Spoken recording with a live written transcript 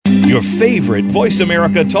Your favorite Voice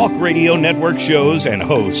America Talk Radio Network shows and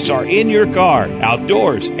hosts are in your car,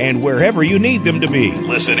 outdoors, and wherever you need them to be.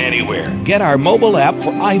 Listen anywhere. Get our mobile app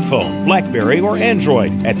for iPhone, BlackBerry, or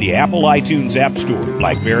Android at the Apple iTunes App Store,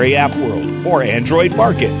 BlackBerry App World, or Android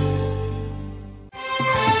Market.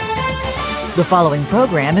 The following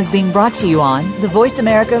program is being brought to you on the Voice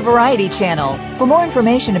America Variety Channel. For more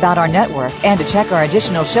information about our network and to check our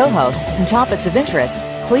additional show hosts and topics of interest,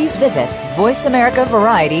 please visit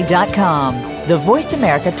voiceamericavariety.com. The Voice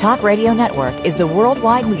America Talk Radio Network is the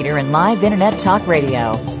worldwide leader in live Internet talk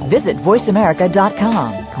radio. Visit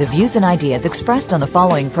voiceamerica.com. The views and ideas expressed on the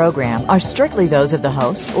following program are strictly those of the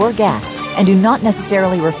host or guests and do not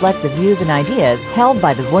necessarily reflect the views and ideas held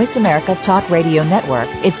by the Voice America Talk Radio Network,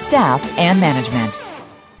 its staff, and management.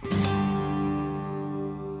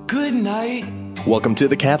 Good night. Welcome to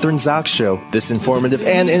the Kathryn Zox Show. This informative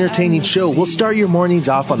and entertaining show will start your mornings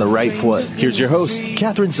off on the right foot. Here's your host,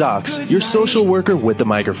 Kathryn Zox, your social worker with the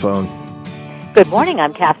microphone. Good morning.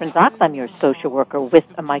 I'm Kathryn Zox. I'm your social worker with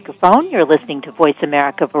a microphone. You're listening to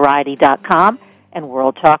VoiceAmericaVariety.com and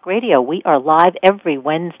World Talk Radio. We are live every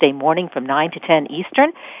Wednesday morning from 9 to 10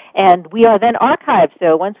 Eastern, and we are then archived.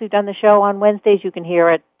 So once we've done the show on Wednesdays, you can hear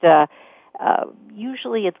it.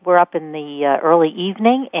 Usually we're up in the early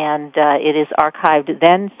evening, and it is archived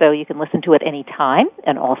then, so you can listen to it any time.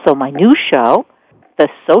 And also my new show, The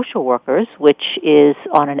Social Workers, which is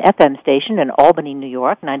on an FM station in Albany, New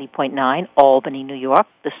York, 90.9 Albany, New York,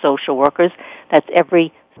 The Social Workers. That's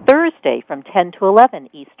every Thursday from 10 to 11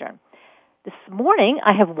 Eastern. This morning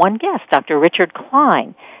I have one guest, Dr. Richard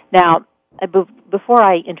Klein. Now, before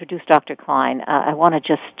I introduce Dr. Klein, I want to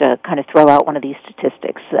just kind of throw out one of these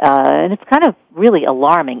statistics, and it's kind of really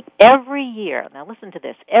alarming. Every year, now listen to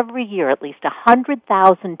this, every year at least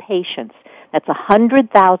 100,000 patients, that's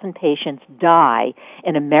 100,000 patients die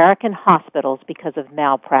in American hospitals because of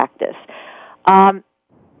malpractice.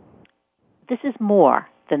 This is more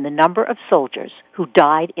than the number of soldiers who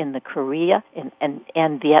died in the Korea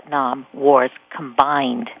and Vietnam wars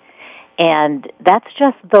combined. And that's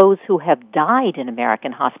just those who have died in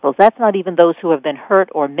American hospitals. That's not even those who have been hurt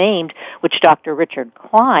or maimed, which Dr. Richard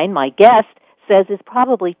Klein, my guest, says is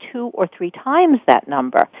probably 2 or 3 times that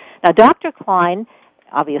number. Now, Dr. Klein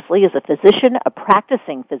obviously is a physician, a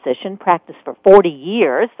practicing physician, practiced for 40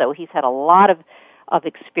 years, so he's had a lot of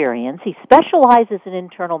experience. He specializes in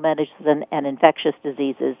internal medicine and infectious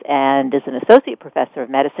diseases and is an associate professor of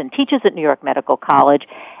medicine, teaches at New York Medical College,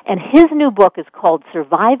 and his new book is called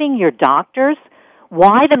Surviving Your Doctors,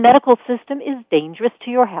 Why the Medical System is Dangerous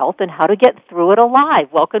to Your Health and How to Get Through It Alive.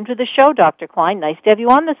 Welcome to the show, Dr. Klein. Nice to have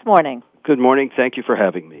you on this morning. Good morning. Thank you for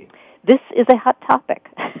having me. This is a hot topic.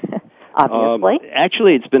 Obviously.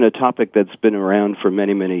 Actually, it's been a topic that's been around for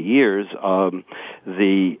many, many years.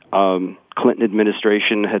 The Clinton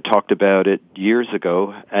administration had talked about it years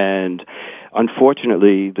ago, and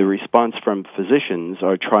unfortunately, the response from physicians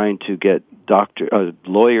are trying to get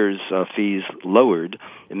lawyers' fees lowered,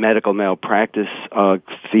 medical malpractice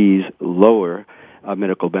fees lower,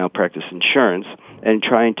 medical malpractice insurance, and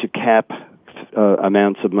trying to cap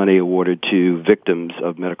amounts of money awarded to victims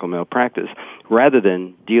of medical malpractice, rather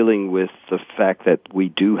than dealing with the fact that we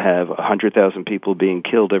do have 100,000 people being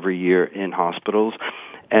killed every year in hospitals,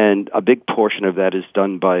 and a big portion of that is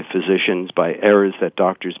done by physicians, by errors that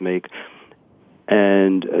doctors make,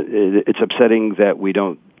 and it's upsetting that we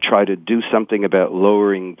don't try to do something about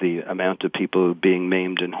lowering the amount of people being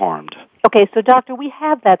maimed and harmed. Okay, so doctor, we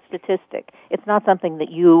have that statistic. It's not something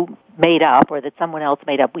that you made up or that someone else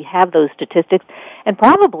made up. We have those statistics, and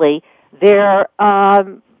probably they're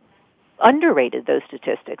underrated, those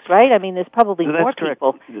statistics, right? I mean, there's probably more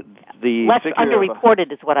people. Less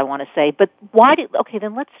underreported is what I want to say. But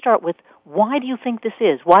then let's start with, why do you think this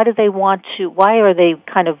is? Why are they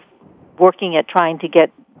kind of working at trying to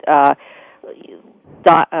get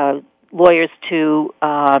lawyers to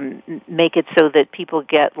make it so that people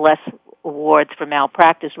get less awards for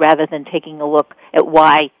malpractice rather than taking a look at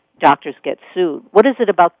why doctors get sued? What is it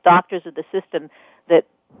about doctors of the system that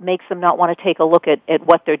makes them not want to take a look at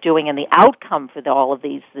what they're doing and the outcome for all of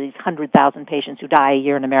these 100,000 patients who die a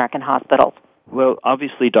year in American hospitals? Well,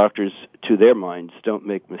 obviously doctors, to their minds, don't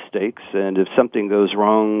make mistakes, and if something goes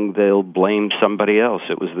wrong, they'll blame somebody else.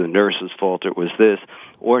 It was the nurse's fault, it was this,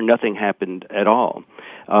 or nothing happened at all.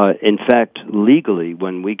 In fact, legally,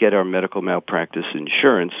 when we get our medical malpractice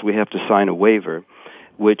insurance, we have to sign a waiver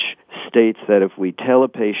which states that if we tell a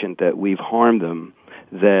patient that we've harmed them,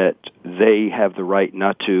 that they have the right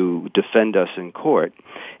not to defend us in court.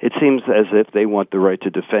 It seems as if they want the right to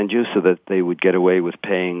defend you so that they would get away with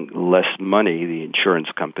paying less money, the insurance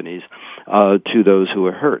companies, to those who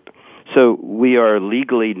are hurt. So we are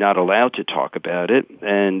legally not allowed to talk about it.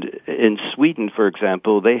 And in Sweden, for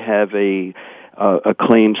example, they have a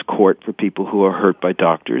claims court for people who are hurt by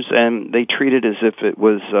doctors, and they treat it as if it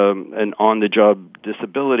was an on-the-job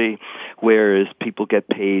disability, whereas people get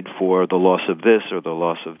paid for the loss of this or the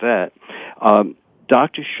loss of that.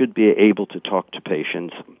 Doctors should be able to talk to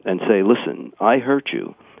patients and say, listen, I hurt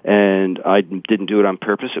you, and I didn't do it on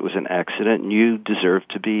purpose. It was an accident, and you deserve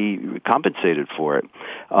to be compensated for it.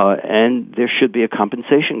 And there should be a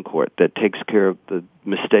compensation court that takes care of the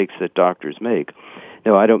mistakes that doctors make.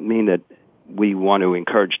 Now, I don't mean that we want to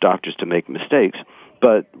encourage doctors to make mistakes,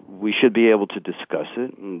 but we should be able to discuss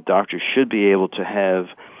it, and doctors should be able to have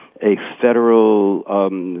a federal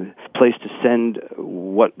place to send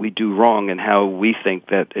what we do wrong and how we think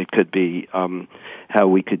that it could be, how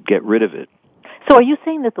we could get rid of it. So are you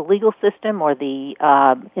saying that the legal system or the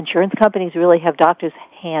insurance companies really have doctors'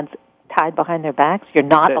 hands tied behind their backs? You're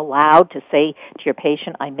not allowed to say to your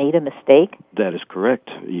patient, I made a mistake? That is correct.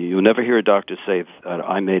 You'll never hear a doctor say,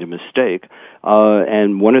 I made a mistake.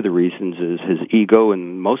 And one of the reasons is his ego,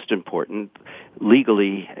 and most important,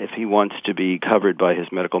 legally, if he wants to be covered by his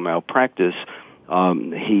medical malpractice,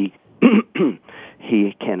 he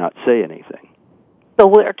he cannot say anything. So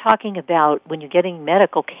we're talking about when you're getting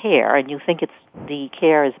medical care and you think the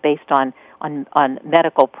care is based on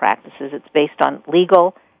medical practices, it's based on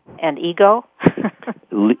legal and ego?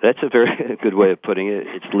 That's a very good way of putting it.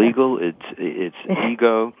 It's legal, it's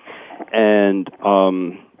ego, and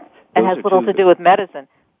it has little to do with medicine.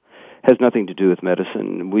 Has nothing to do with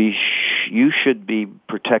medicine. You should be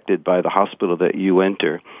protected by the hospital that you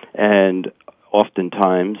enter, and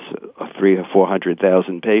oftentimes 300,000 or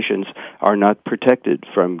 400,000 patients are not protected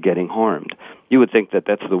from getting harmed. You would think that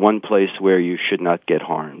that's the one place where you should not get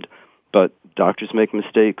harmed, but doctors make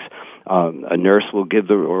mistakes. A nurse will give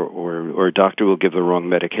or a doctor will give the wrong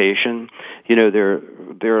medication. You know,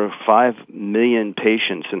 there are 5 million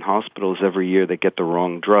patients in hospitals every year that get the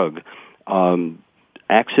wrong drug.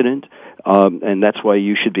 Accident, and that's why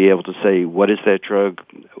you should be able to say, what is that drug?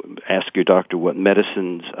 Ask your doctor what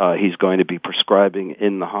medicines he's going to be prescribing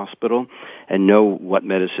in the hospital, and know what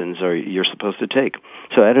medicines you're supposed to take.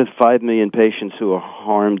 So out of 5 million patients who are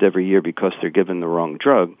harmed every year because they're given the wrong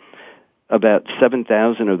drug, about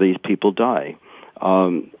 7,000 of these people die.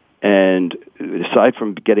 And aside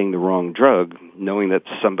from getting the wrong drug, knowing that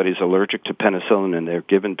somebody's allergic to penicillin and they're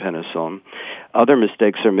given penicillin, other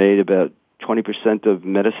mistakes are made. About 20% of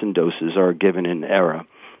medicine doses are given in error.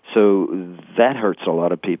 So that hurts a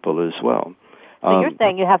lot of people as well. So you're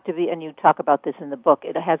saying you have to be, and you talk about this in the book,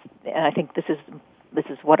 it has, and I think this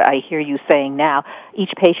is what I hear you saying now,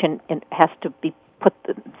 each patient has to put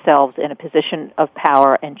themselves in a position of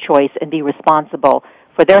power and choice and be responsible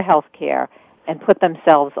for their health care and put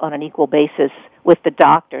themselves on an equal basis with the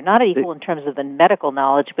doctor, not equal in terms of the medical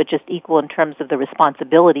knowledge, but just equal in terms of the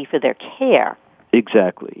responsibility for their care.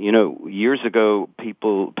 Exactly. You know, years ago,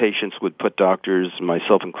 patients would put doctors,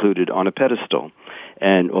 myself included, on a pedestal.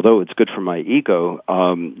 And although it's good for my ego,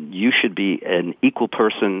 you should be an equal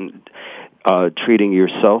person treating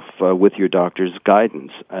yourself with your doctor's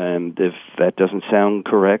guidance. And if that doesn't sound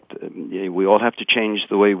correct, we all have to change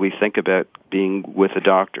the way we think about being with a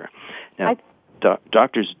doctor. Now,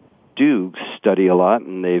 doctors do study a lot,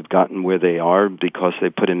 and they've gotten where they are because they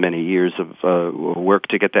put in many years of work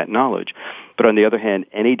to get that knowledge. But on the other hand,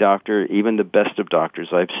 any doctor, even the best of doctors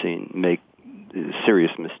I've seen, make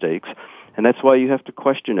serious mistakes. And that's why you have to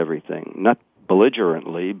question everything, not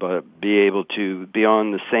belligerently, but be able to be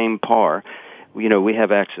on the same par. You know, we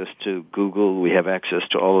have access to Google, we have access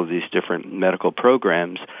to all of these different medical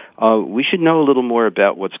programs. We should know a little more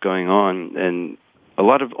about what's going on, and a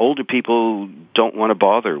lot of older people don't want to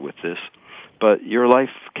bother with this, but your life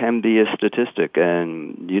can be a statistic,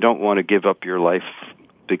 and you don't want to give up your life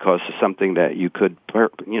because of something that you could,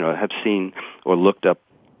 have seen or looked up.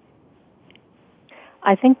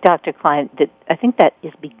 I think, Dr. Klein, that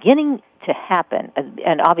is beginning to happen,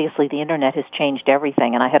 and obviously the Internet has changed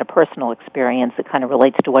everything, and I had a personal experience that kind of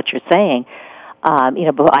relates to what you're saying.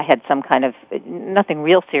 I had some kind of, nothing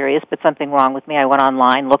real serious, but something wrong with me. I went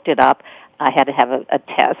online, looked it up. I had to have a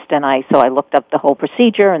test, so I looked up the whole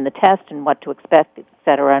procedure and the test and what to expect, et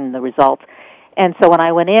cetera, and the results. And so when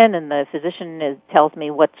I went in and the physician tells me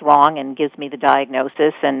what's wrong and gives me the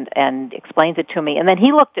diagnosis and explains it to me, and then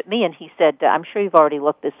he looked at me and he said, I'm sure you've already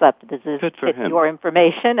looked this up. Does this fit your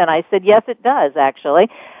information? And I said, yes, it does, actually.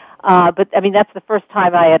 But, that's the first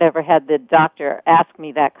time I had ever had the doctor ask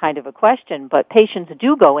me that kind of a question. But patients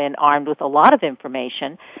do go in armed with a lot of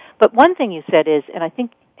information. But one thing you said is, and I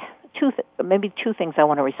think maybe two things I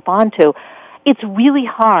want to respond to, It's really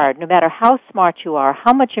hard, no matter how smart you are,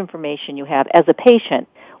 how much information you have as a patient.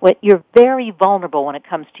 You're very vulnerable when it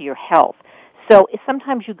comes to your health. So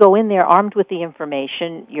sometimes you go in there armed with the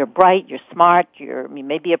information. You're bright, you're smart, you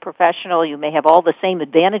may be a professional, you may have all the same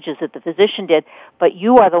advantages that the physician did, but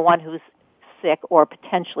you are the one who's sick or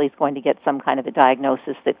potentially is going to get some kind of a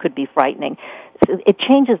diagnosis that could be frightening. So it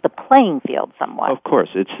changes the playing field somewhat. Of course,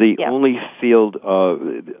 it's the only field.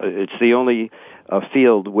 It's the only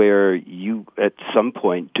field where you, at some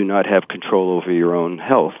point, do not have control over your own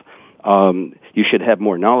health. You should have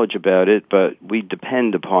more knowledge about it, but we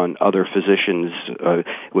depend upon other physicians.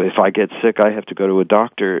 If I get sick, I have to go to a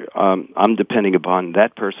doctor. I'm depending upon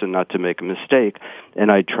that person not to make a mistake,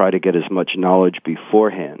 and I try to get as much knowledge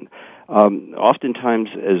beforehand. Oftentimes,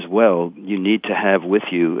 as well, you need to have with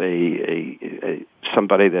you a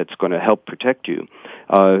somebody that's going to help protect you.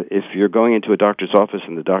 If you're going into a doctor's office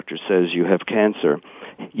and the doctor says you have cancer,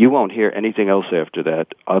 you won't hear anything else after that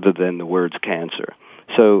other than the words cancer.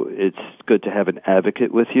 So it's good to have an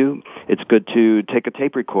advocate with you. It's good to take a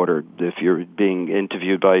tape recorder. If you're being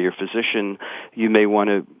interviewed by your physician, you may want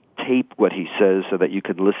to tape what he says so that you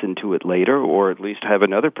could listen to it later, or at least have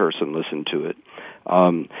another person listen to it.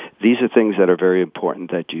 These are things that are very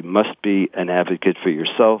important, that you must be an advocate for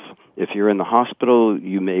yourself. If you're in the hospital,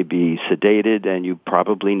 you may be sedated, and you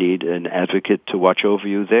probably need an advocate to watch over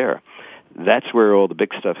you there. That's where all the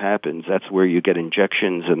big stuff happens. That's where you get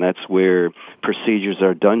injections, and that's where procedures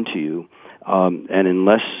are done to you. And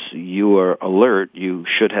unless you are alert, you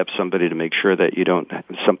should have somebody to make sure that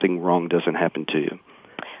something wrong doesn't happen to you.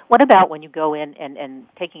 What about when you go in and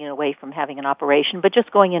taking it away from having an operation, but just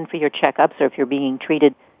going in for your checkups, or if you're being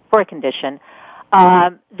treated for a condition?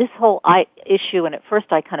 This whole eye issue, and at first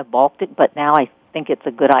I kind of balked it, but now I think it's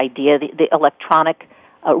a good idea, the electronic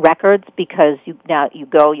records, because you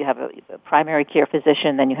have a primary care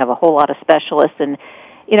physician, then you have a whole lot of specialists, and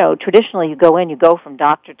traditionally you go from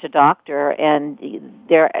doctor to doctor, and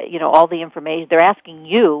they're all the information they're asking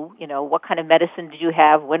you, what kind of medicine did you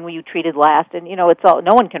have, when were you treated last, and it's all,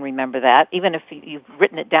 no one can remember that, even if you've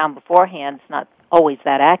written it down beforehand. It's not always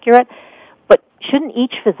that accurate. But shouldn't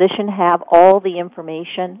each physician have all the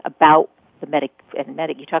information about the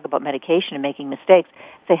you talk about medication and making mistakes.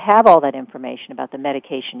 If they have all that information about the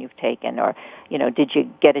medication you've taken, or, did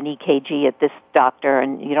you get an EKG at this doctor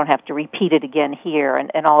and you don't have to repeat it again here,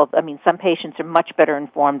 and all of, some patients are much better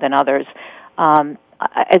informed than others.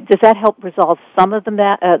 Does that help resolve some of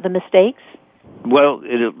the mistakes? Well,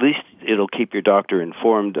 at least it'll keep your doctor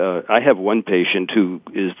informed. I have one patient who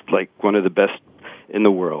is like one of the best in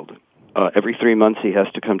the world. Every 3 months he has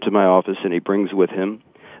to come to my office, and he brings with him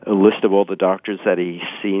a list of all the doctors that he's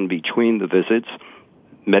seen between the visits,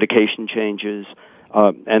 medication changes,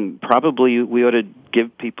 and probably we ought to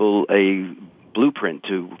give people a blueprint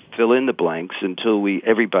to fill in the blanks until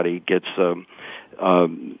everybody gets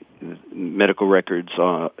medical records,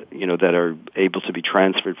 that are able to be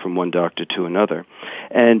transferred from one doctor to another.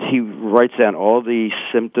 And he writes down all the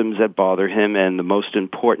symptoms that bother him, and the most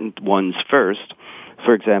important ones first.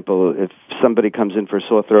 For example, if somebody comes in for a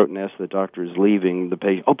sore throat and asks the doctor is leaving, the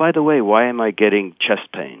patient, oh, by the way, why am I getting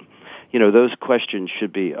chest pain? Those questions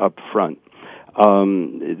should be up front.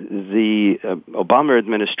 The Obama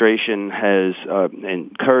administration has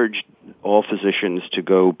encouraged all physicians to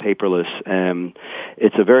go paperless, and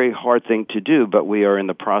it's a very hard thing to do, but we are in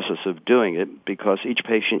the process of doing it, because each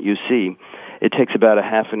patient you see, it takes about a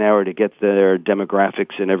half an hour to get their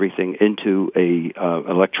demographics and everything into a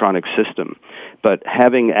electronic system. But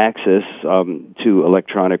having access to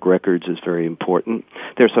electronic records is very important.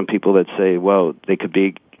 There are some people that say, well, they could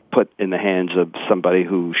be put in the hands of somebody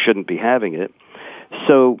who shouldn't be having it.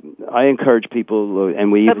 So I encourage people,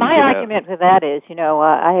 and we. But my argument for that is,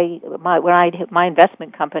 my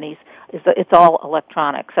investment companies it's all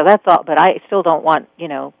electronic. So that's all. But I still don't want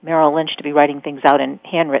Merrill Lynch to be writing things out in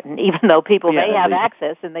handwritten, even though people may have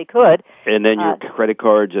access and they could. And then your credit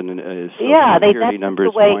cards and security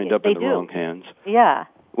numbers wind up in the wrong hands. Yeah.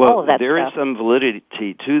 Well, there is some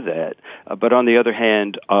validity to that, but on the other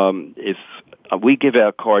hand, if we give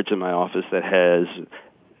out cards in my office that has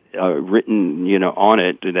written, on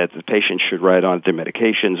it that the patient should write on their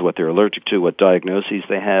medications, what they're allergic to, what diagnoses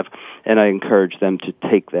they have, and I encourage them to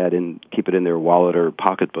take that and keep it in their wallet or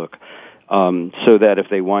pocketbook, so that if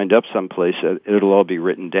they wind up someplace, it'll all be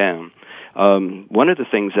written down. One of the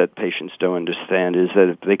things that patients don't understand is that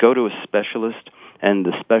if they go to a specialist and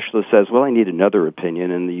the specialist says, well, I need another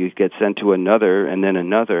opinion, and you get sent to another, and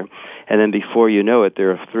then before you know it,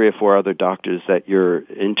 there are 3 or 4 other doctors that your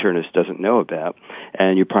internist doesn't know about,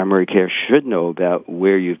 and your primary care should know about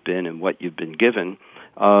where you've been and what you've been given.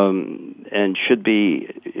 and should be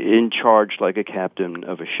in charge like a captain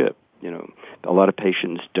of a ship. A lot of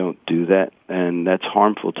patients don't do that, and that's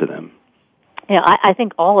harmful to them. Yeah, I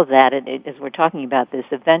think all of that, as we're talking about this,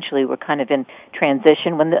 eventually we're kind of in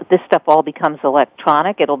transition. When this stuff all becomes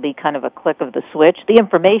electronic, it'll be kind of a click of the switch. The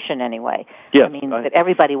information, anyway. Yes, that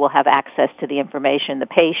everybody will have access to the information. The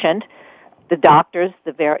patient, the doctors,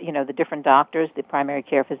 the different doctors, the primary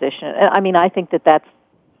care physician. I think that's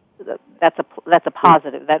a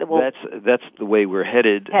positive. That it will. That's the way we're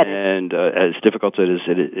headed. And as difficult as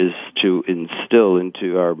it is to instill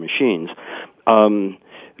into our machines.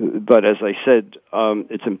 But as I said,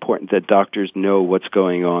 it's important that doctors know what's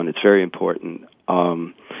going on. It's very important.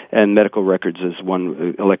 And medical records is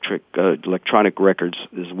one, electronic records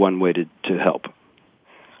is one way to help.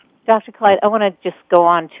 Dr. Clyde, I want to just go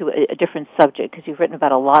on to a different subject because you've written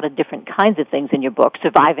about a lot of different kinds of things in your book,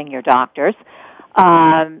 Surviving Your Doctors.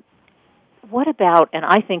 What about, and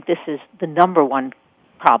I think this is the number one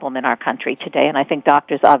problem in our country today, and I think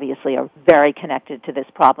doctors obviously are very connected to this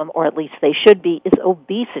problem, or at least they should be, is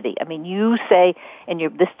obesity. You say in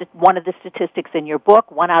one of the statistics in your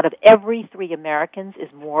book, 1 out of every 3 Americans is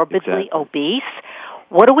morbidly obese.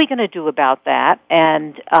 What are we going to do about that?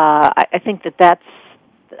 And I think that's,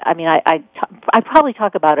 I probably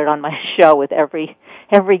talk about it on my show with every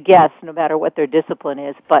guest, no matter what their discipline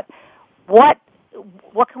is, but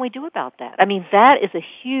what can we do about that? That is a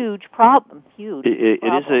huge problem. It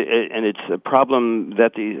is, and it's a problem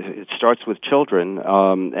that it starts with children.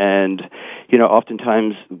 And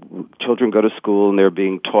oftentimes children go to school and they're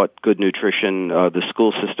being taught good nutrition. The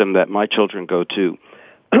school system that my children go to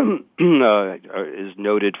is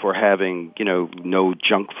noted for having, no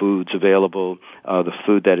junk foods available. The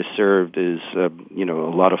food that is served is, a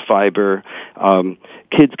lot of fiber.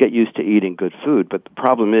 Kids get used to eating good food, but the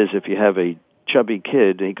problem is if you have a chubby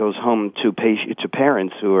kid and he goes home to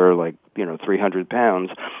parents who are like 300 pounds,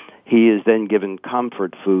 he is then given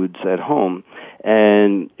comfort foods at home,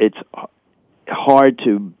 and it's hard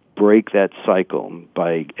to break that cycle.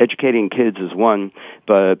 By educating kids is one,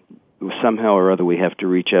 but somehow or other we have to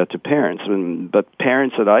reach out to parents. But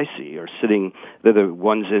parents that I see are sitting, they're the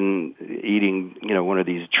ones eating one of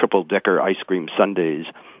these triple-decker ice cream sundaes,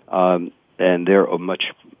 and they're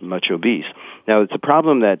much obese. Now, it's a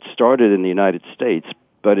problem that started in the United States,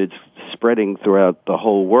 but it's spreading throughout the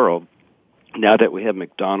whole world. Now that we have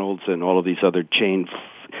McDonald's and all of these other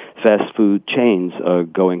fast food chains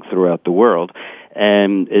going throughout the world,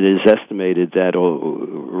 and it is estimated that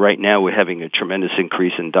right now we're having a tremendous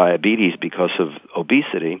increase in diabetes because of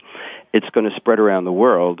obesity. It's going to spread around the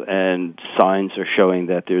world, and signs are showing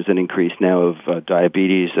that there's an increase now of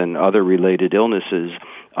diabetes and other related illnesses.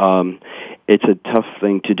 It's a tough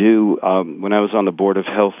thing to do. When I was on the Board of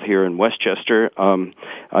Health here in Westchester,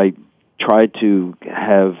 I tried to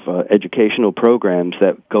have educational programs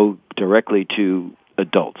that go directly to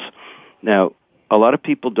adults. Now, a lot of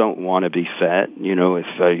people don't want to be fat.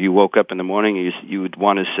 If you woke up in the morning, you would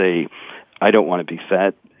want to say, I don't want to be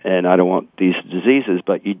fat and I don't want these diseases,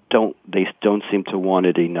 but they don't seem to want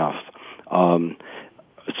it enough.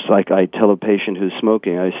 It's like I tell a patient who's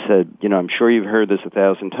smoking, I said, I'm sure you've heard this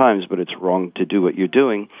 1,000 times, but it's wrong to do what you're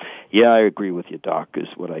doing. Yeah, I agree with you, doc, is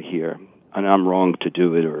what I hear. And I'm wrong to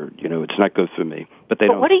do it, or, it's not good for me. But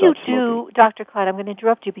what do you do, Dr. Clyde? I'm going to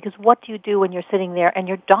interrupt you, because what do you do when you're sitting there and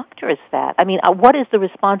your doctor is fat? What is the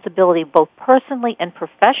responsibility, both personally and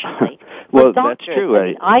professionally? Well, that's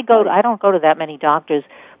true. I don't go to that many doctors,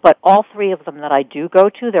 but all 3 of them that I do go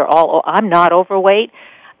to, I'm not overweight.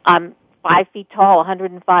 I'm 5 feet tall,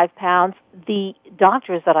 105 pounds. The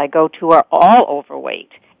doctors that I go to are all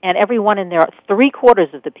overweight. And everyone in there,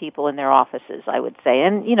 3/4 of the people in their offices, I would say,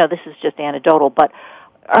 and, this is just anecdotal, but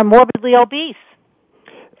are morbidly obese.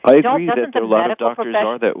 I agree that a lot of doctors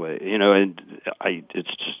are that way, and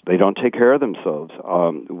it's just, they don't take care of themselves,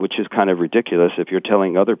 which is kind of ridiculous if you're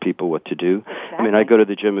telling other people what to do. Exactly. I go to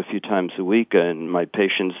the gym a few times a week, and my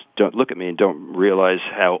patients don't look at me and don't realize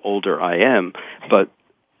how older I am, but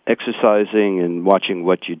exercising and watching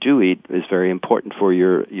what you do eat is very important for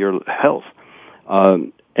your health.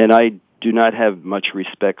 And I do not have much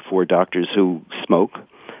respect for doctors who smoke.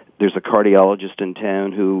 There's a cardiologist in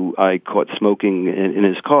town who I caught smoking in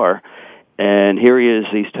his car, and here he is.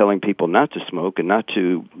 He's telling people not to smoke and not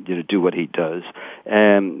to do what he does.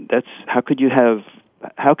 And how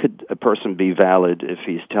could a person be valid if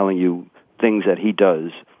he's telling you things that he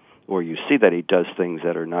does, or you see that he does things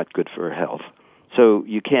that are not good for health? So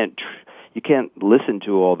you can't listen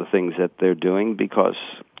to all the things that they're doing, because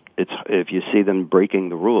if you see them breaking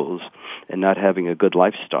the rules and not having a good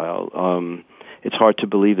lifestyle, it's hard to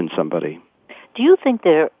believe in somebody. Do you think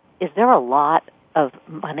is there a lot of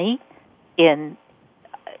money in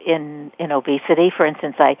obesity. For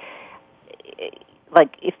instance,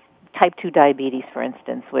 if type 2 diabetes, for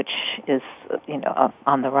instance, which is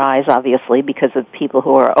on the rise, obviously, because of people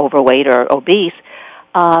who are overweight or obese.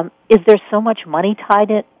 Is there so much money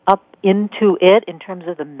tied up into it in terms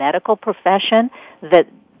of the medical profession that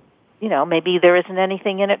maybe there isn't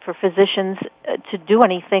anything in it for physicians to do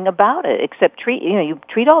anything about it except treat? You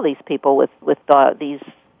treat all these people with these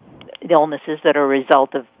illnesses that are a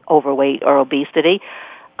result of overweight or obesity.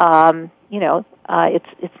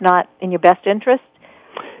 It's not in your best interest.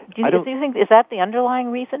 Do you think is that the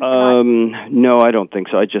underlying reason? No, I don't think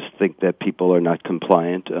so. I just think that people are not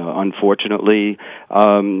compliant. Unfortunately,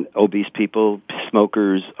 obese people,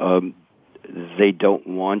 smokers, they don't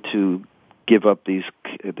want to give up these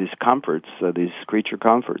comforts, these creature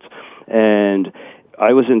comforts. And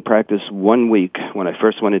I was in practice 1 week when I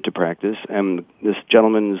first went into practice, and this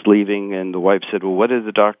gentleman is leaving, and the wife said, "Well, what did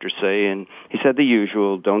the doctor say?" And he said the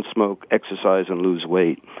usual: don't smoke, exercise, and lose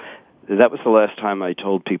weight. That was the last time I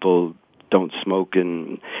told people don't smoke.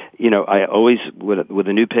 And, I always, with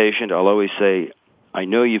a new patient, I'll always say, I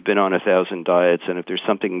know you've been on 1,000 diets, and if there's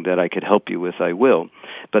something that I could help you with, I will.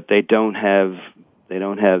 But they don't have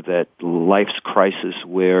that life's crisis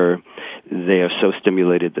where they are so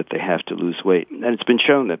stimulated that they have to lose weight. And it's been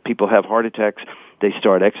shown that people have heart attacks, they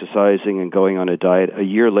start exercising and going on a diet. A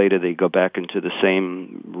year later, they go back into the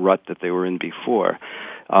same rut that they were in before.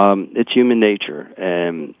 It's human nature,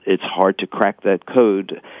 and it's hard to crack that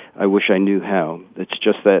code. I wish I knew how. It's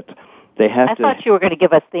just that they have to... I thought you were going to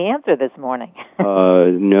give us the answer this morning.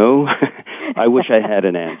 No. I wish I had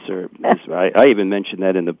an answer. I even mentioned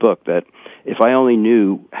that in the book, that if I only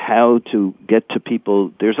knew how to get to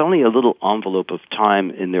people, there's only a little envelope of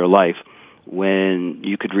time in their life when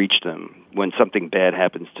you could reach them, when something bad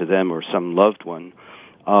happens to them or some loved one.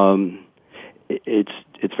 It's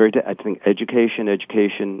very, I think, education.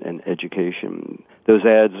 Those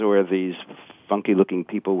ads where these funky-looking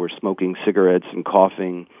people were smoking cigarettes and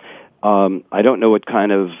coughing. I don't know what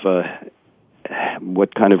kind of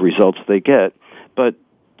results they get, but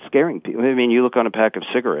scaring people. I mean, you look on a pack of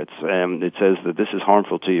cigarettes, and it says that this is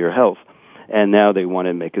harmful to your health, and now they want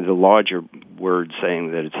to make it a larger word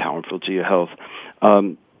saying that it's harmful to your health.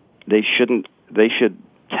 They should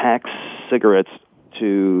tax cigarettes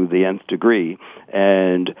to the nth degree,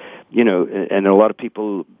 and a lot of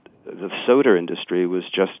people, the soda industry was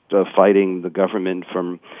just fighting the government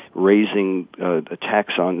from raising a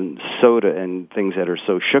tax on soda and things that are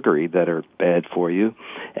so sugary that are bad for you,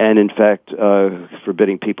 and in fact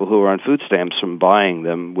forbidding people who are on food stamps from buying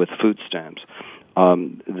them with food stamps.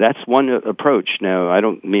 That's one approach. Now, I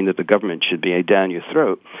don't mean that the government should be down your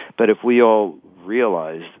throat, but if we all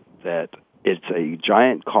realize that it's a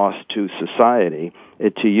giant cost to society,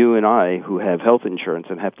 to you and I who have health insurance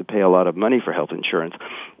and have to pay a lot of money for health insurance,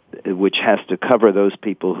 which has to cover those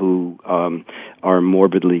people who are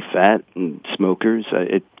morbidly fat and smokers.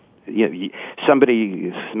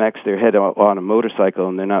 Somebody smacks their head on a motorcycle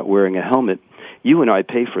and they're not wearing a helmet. You and I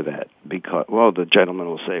pay for that because, the gentleman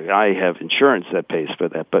will say, I have insurance that pays for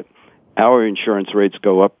that, but our insurance rates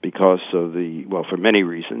go up because of for many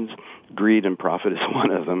reasons. Greed and profit is one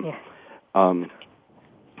of them. Yeah.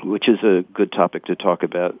 Which is a good topic to talk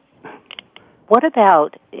about. What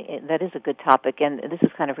about, that is a good topic, and this is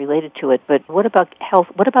kind of related to it, but what about health?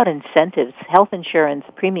 What about incentives, health insurance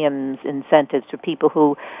premiums incentives for people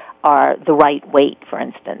who are the right weight, for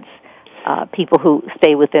instance? People who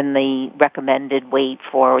stay within the recommended weight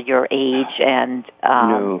for your age and...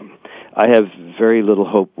 No, I have very little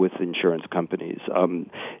hope with insurance companies.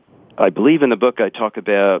 I believe in the book I talk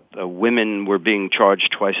about women were being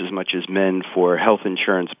charged twice as much as men for health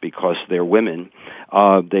insurance because they're women.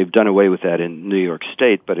 They've done away with that in New York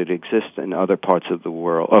State, but it exists in other parts of the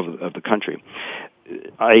world, of the country.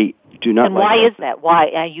 I do not. And why is that?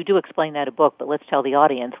 Why? You do explain that in a book, but let's tell the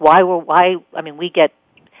audience we get.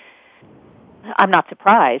 I'm not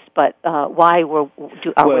surprised, but why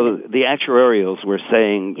the actuarials were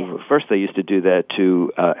saying, first they used to do that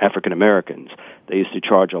to African Americans. They used to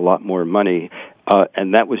charge a lot more money,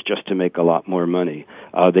 and that was just to make a lot more money.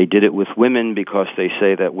 They did it with women because they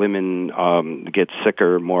say that women get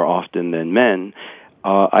sicker more often than men.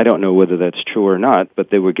 I don't know whether that's true or not,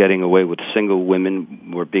 but they were getting away with single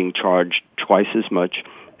women were being charged twice as much.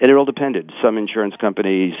 And it all depended. Some insurance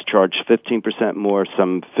companies charge 15% more,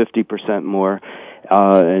 some 50% more,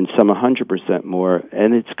 and some 100% more,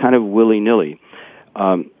 and it's kind of willy-nilly.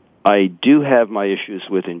 I do have my issues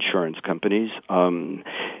with insurance companies. For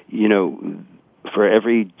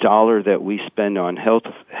every dollar that we spend on health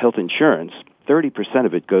insurance, 30%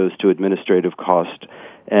 of it goes to administrative cost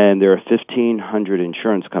And there are 1,500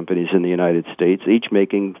 insurance companies in the United States, each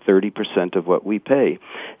making 30% of what we pay.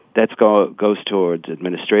 That goes towards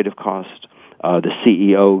administrative costs. The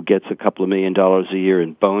CEO gets a couple of $1 million a year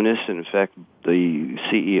in bonus. And in fact, the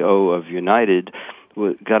CEO of United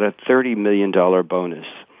got a $30 million bonus.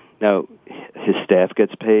 Now, his staff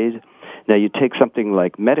gets paid. Now, you take something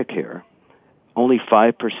like Medicare, only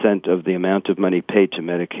 5% of the amount of money paid to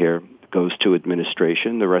Medicare goes to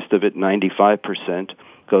administration. The rest of it, 95%,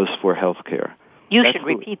 goes for health care. You should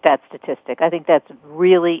repeat that statistic. I think that's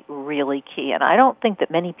really, really key. And I don't think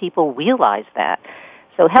that many people realize that.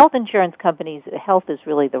 So health insurance companies, health is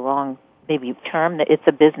really the wrong maybe term. It's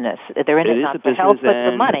a business. They're in it not for health, but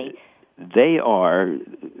for money. They are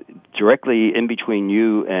directly in between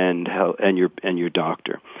you and your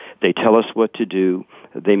doctor. They tell us what to do.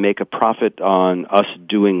 They make a profit on us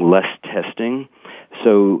doing less testing.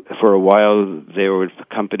 So for a while, there were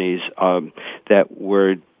companies that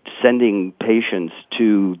were sending patients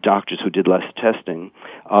to doctors who did less testing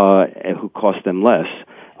and who cost them less,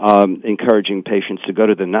 encouraging patients to go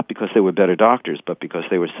to them, not because they were better doctors, but because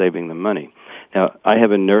they were saving them money. Now, I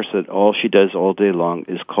have a nurse that all she does all day long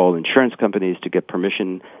is call insurance companies to get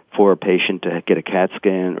permission for a patient to get a CAT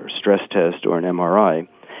scan or stress test or an MRI,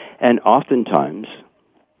 and oftentimes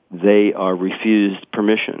they are refused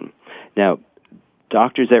permission. Now,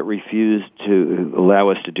 doctors that refuse to allow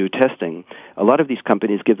us to do testing, a lot of these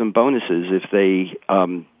companies give them bonuses if they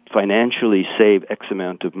financially save X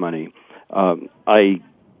amount of money. I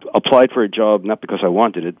applied for a job not because I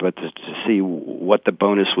wanted it, but to see what the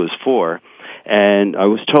bonus was for, and I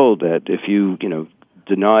was told that if you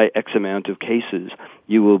deny X amount of cases,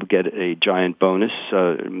 you will get a giant bonus,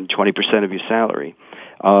 20% of your salary.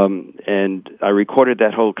 And I recorded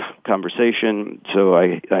that whole conversation, so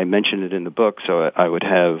I mentioned it in the book, so I would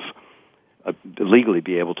have legally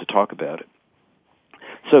be able to talk about it.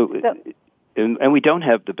 And we don't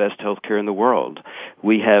have the best health care in the world.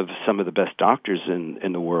 We have some of the best doctors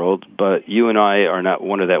in the world, but you and I are not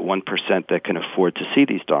one of that 1% that can afford to see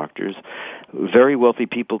these doctors. Very wealthy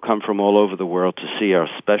people come from all over the world to see our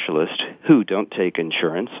specialists who don't take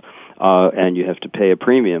insurance, and you have to pay a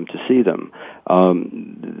premium to see them.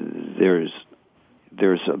 There's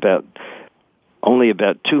only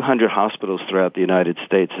about 200 hospitals throughout the United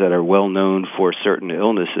States that are well known for certain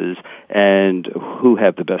illnesses and who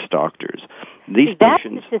have the best doctors. That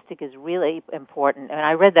statistic is really important, and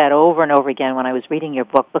I read that over and over again when I was reading your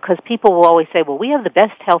book, because people will always say, well, we have the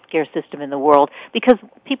best healthcare system in the world, because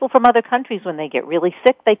people from other countries, when they get really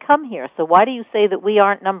sick, they come here. So why do you say that we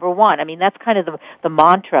aren't number one? I mean, that's kind of the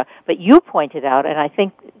mantra. But you pointed out, and I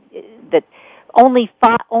think that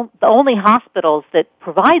the only hospitals that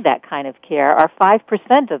provide that kind of care are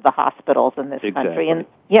 5% of the hospitals in this country. And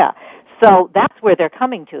so that's where they're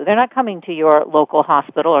coming to. They're not coming to your local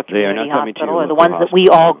hospital or community hospital or the ones that we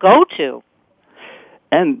all go to.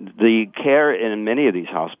 And the care in many of these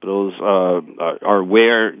hospitals are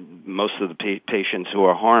where most of the patients who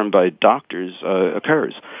are harmed by doctors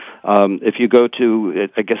occurs. If you go to,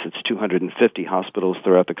 I guess it's 250 hospitals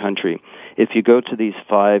throughout the country. If you go to these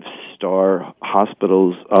 5-star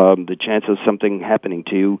hospitals, the chance of something happening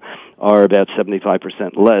to you are about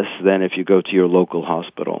 75% less than if you go to your local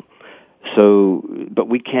hospital. So, but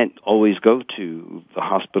we can't always go to the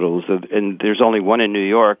hospitals, and there's only one in New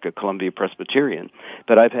York, a Columbia Presbyterian,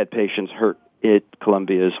 but I've had patients hurt at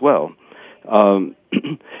Columbia as well.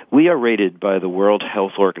 We are rated by the World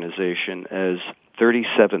Health Organization as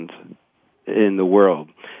 37th in the world.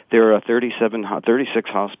 There are 36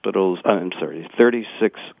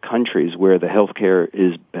 countries where the healthcare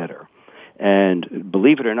is better. And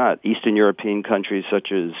believe it or not, Eastern European countries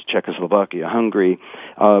such as Czechoslovakia, Hungary,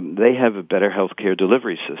 they have a better healthcare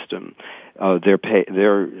delivery system. Their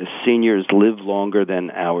seniors live longer than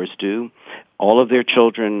ours do. All of their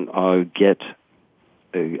children get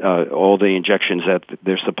all the injections that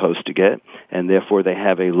they're supposed to get, and therefore they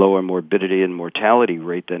have a lower morbidity and mortality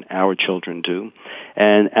rate than our children do.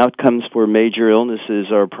 And outcomes for major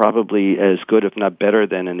illnesses are probably as good, if not better,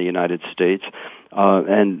 than in the United States.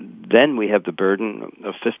 And then we have the burden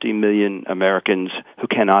of 50 million Americans who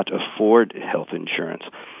cannot afford health insurance.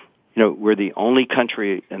 You know, we're the only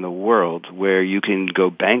country in the world where you can go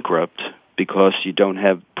bankrupt because you don't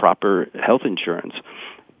have proper health insurance.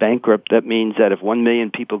 Bankrupt, that means that if 1 million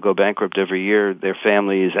people go bankrupt every year, their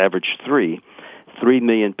family is average 3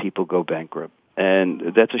 million people go bankrupt.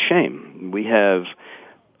 And that's a shame. We have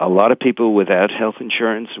a lot of people without health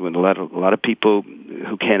insurance, with a lot of people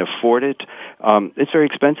who can't afford it. It's very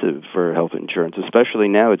expensive for health insurance, especially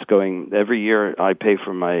now. It's going, every year I pay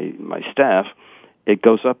for my staff, it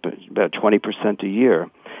goes up about 20% a year.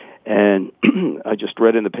 And I just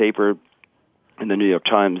read in the paper, in the New York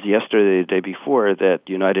Times yesterday, the day before, that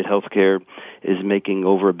United Healthcare is making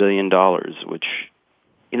over $1 billion, which,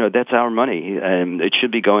 that's our money, and it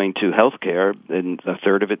should be going to healthcare, and a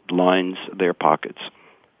third of it lines their pockets.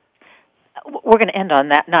 We're going to end on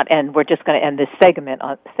that, we're just going to end this segment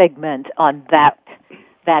on that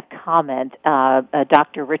comment.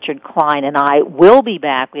 Dr. Richard Klein and I will be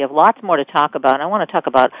back. We have lots more to talk about, and I want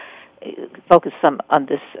to focus some on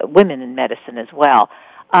this women in medicine as well.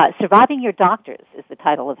 Surviving Your Doctors is the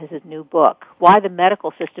title of his new book, Why the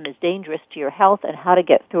Medical System is Dangerous to Your Health and How to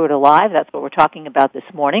Get Through It Alive. That's what we're talking about this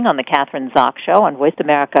morning on the Kathryn Zox Show on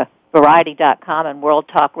VoiceAmericaVariety.com and World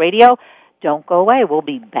Talk Radio. Don't go away. We'll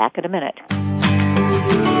be back in a minute.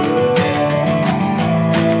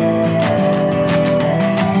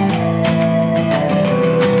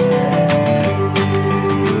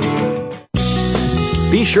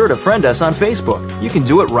 Be sure to friend us on Facebook. You can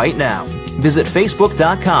do it right now. Visit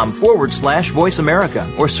Facebook.com/Voice America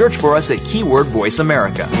or search for us at keyword Voice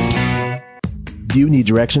America. Do you need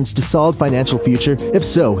directions to solid financial future? If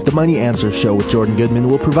so, the Money Answer Show with Jordan Goodman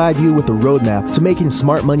will provide you with a roadmap to making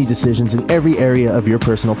smart money decisions in every area of your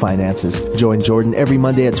personal finances. Join Jordan every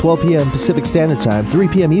Monday at 12 p.m. Pacific Standard Time, 3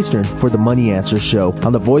 p.m. Eastern for the Money Answer Show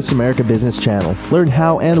on the Voice America Business Channel. Learn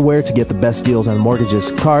how and where to get the best deals on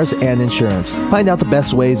mortgages, cars, and insurance. Find out the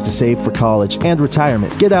best ways to save for college and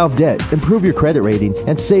retirement, get out of debt, improve your credit rating,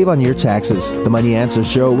 and save on your taxes. The Money Answer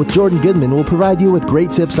Show with Jordan Goodman will provide you with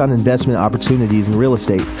great tips on investment opportunities in real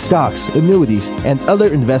estate, stocks, annuities, and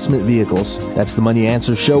other investment vehicles. That's the Money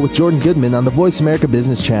Answer Show with Jordan Goodman on the Voice America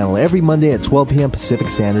Business Channel every Monday at 12 p.m. Pacific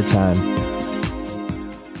Standard Time.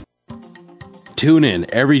 Tune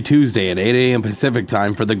in every Tuesday at 8 a.m. Pacific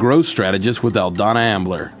Time for The Growth Strategist with Eldonna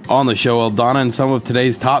Ambler. On the show, Eldonna and some of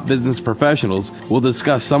today's top business professionals will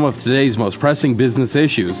discuss some of today's most pressing business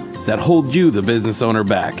issues that hold you, the business owner,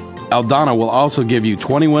 back. Eldonna will also give you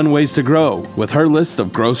 21 ways to grow with her list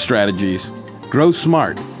of growth strategies. Grow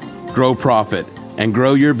smart, grow profit, and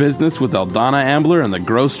grow your business with Eldonna Ambler and the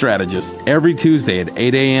Growth Strategist every Tuesday at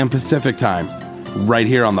 8 a.m. Pacific Time, right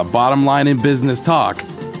here on the Bottom Line in Business Talk,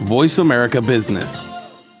 Voice America Business.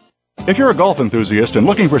 If you're a golf enthusiast and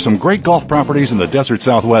looking for some great golf properties in the desert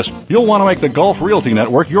Southwest, you'll want to make the Golf Realty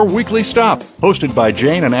Network your weekly stop. Hosted by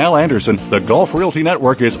Jane and Al Anderson, the Golf Realty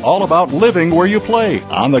Network is all about living where you play,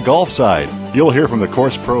 on the golf side. You'll hear from the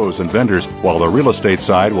course pros and vendors, while the real estate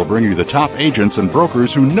side will bring you the top agents and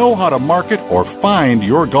brokers who know how to market or find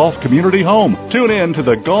your golf community home. Tune in to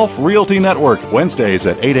the Golf Realty Network, Wednesdays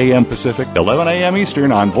at 8 a.m. Pacific, 11 a.m.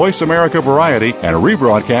 Eastern on Voice America Variety, and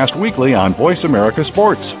rebroadcast weekly on Voice America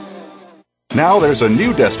Sports. Now there's a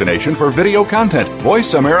new destination for video content,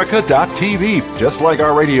 VoiceAmerica.tv. Just like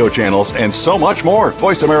our radio channels and so much more.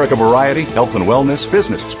 Voice America Variety, Health and Wellness,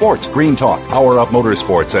 Business, Sports, Green Talk, Power Up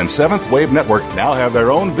Motorsports, and Seventh Wave Network now have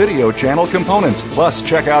their own video channel components. Plus,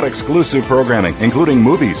 check out exclusive programming, including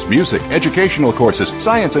movies, music, educational courses,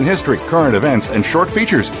 science and history, current events, and short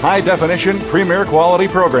features. High-definition, premier quality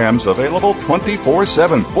programs available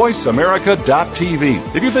 24/7. VoiceAmerica.tv.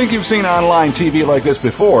 If you think you've seen online TV like this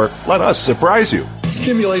before, let us surprise you.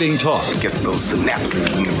 Stimulating talk. It gets those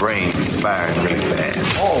synapses in the brain firing really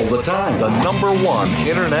fast. All the time. The #1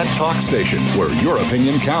 Internet talk station where your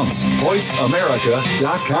opinion counts.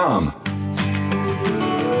 VoiceAmerica.com.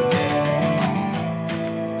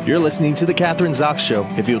 You're listening to The Kathryn Zox Show.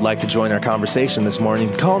 If you would like to join our conversation this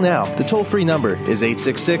morning, call now. The toll-free number is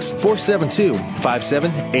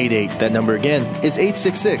 866-472-5788. That number again is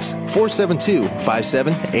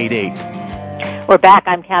 866-472-5788. We're back.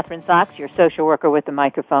 I'm Kathryn Zox, your social worker with the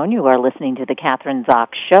microphone. You are listening to the Kathryn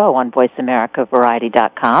Zox Show on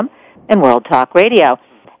VoiceAmericaVariety.com and World Talk Radio.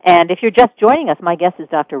 And if you're just joining us, my guest is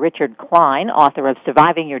Dr. Richard Klein, author of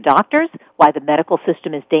Surviving Your Doctors, Why the Medical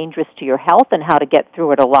System is Dangerous to Your Health and How to Get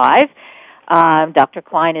Through It Alive. Dr.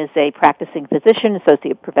 Klein is a practicing physician,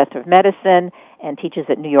 associate professor of medicine, and teaches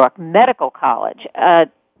at New York Medical College.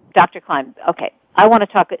 Dr. Klein, okay, I want to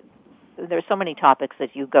talk. There's so many topics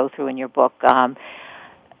that you go through in your book.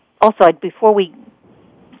 Also, before we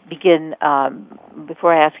begin,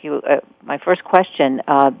 before I ask you my first question,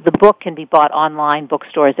 the book can be bought online,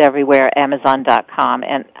 bookstores everywhere, Amazon.com.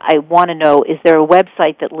 And I want to know, is there a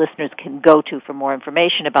website that listeners can go to for more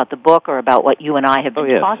information about the book or about what you and I have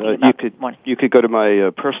been talking about this morning? You could go to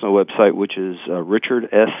my personal website, which is Richard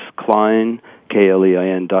S. Klein,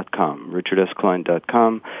 KLEIN.com,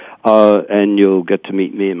 richardsKlein.com, and you'll get to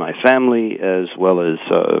meet me and my family, as well as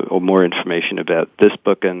more information about this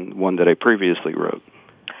book and one that I previously wrote.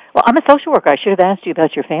 Well, I'm a social worker. I should have asked you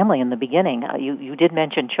about your family in the beginning. You did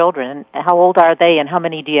mention children. How old are they, and how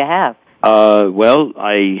many do you have? Well,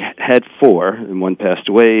 I had 4, and one passed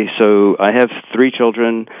away, so I have 3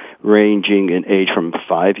 children ranging in age from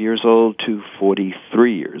 5 years old to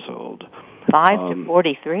 43 years old. 5 to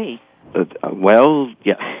 43? Well,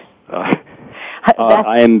 yes.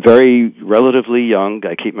 I am very relatively young.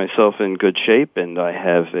 I keep myself in good shape, and I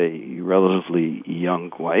have a relatively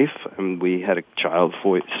young wife. And we had a child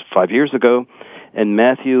 5 years ago, and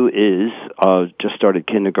Matthew is just started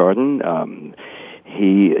kindergarten.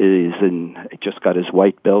 He just got his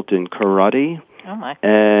white belt in karate. Oh my!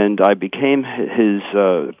 And I became his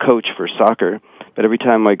coach for soccer. But every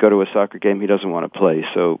time I go to a soccer game, he doesn't want to play.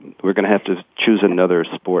 So we're going to have to choose another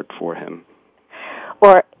sport for him.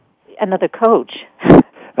 Or another coach.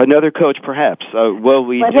 Another coach, perhaps. Well,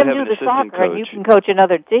 we Let do him have do an the assistant soccer, coach. and you can coach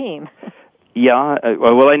another team. Yeah.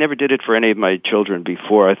 Well, I never did it for any of my children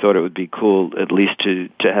before. I thought it would be cool, at least to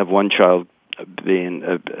have one child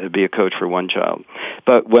be a coach for one child.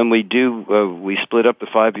 But when we do, we split up the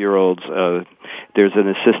 5-year-olds. There's an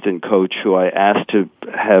assistant coach who I asked to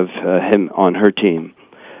have him on her team.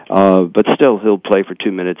 But still, he'll play for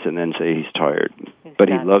 2 minutes and then say he's tired. But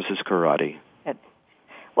he loves his karate.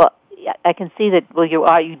 Well, I can see that. Well,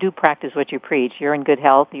 you do practice what you preach. You're in good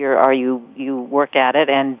health. You work at it,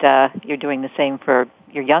 and you're doing the same for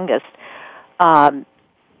your youngest.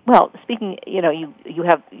 Well, speaking, you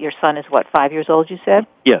have your son is what, 5 years old? You said?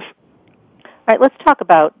 Yes. All right. Let's talk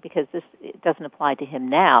about, because it doesn't apply to him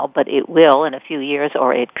now, but it will in a few years,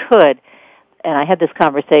 or it could. And I had this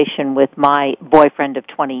conversation with my boyfriend of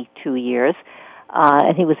 22 years,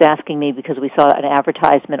 and he was asking me, because we saw an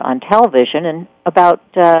advertisement on television and about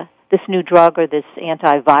this new drug or this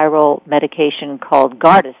antiviral medication called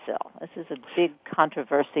Gardasil. This is a big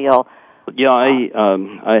controversial. Yeah,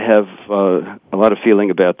 I have a lot of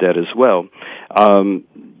feeling about that as well.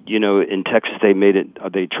 In Texas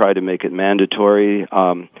they try to make it mandatory.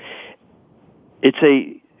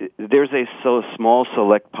 There's a small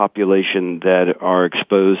select population that are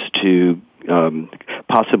exposed to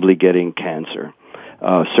possibly getting cancer,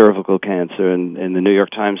 cervical cancer. And in the New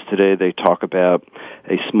York Times today, they talk about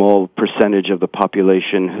a small percentage of the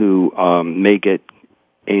population who may get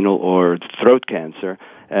anal or throat cancer,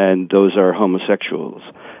 and those are homosexuals.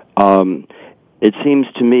 It seems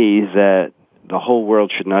to me that the whole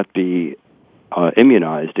world should not be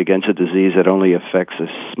immunized against a disease that only affects a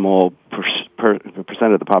small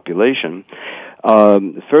percent of the population.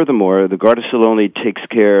 Furthermore, the Gardasil only takes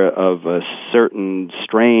care of a certain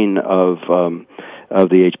strain of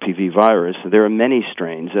the HPV virus. There are many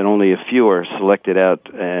strains, and only a few are selected out.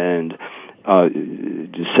 And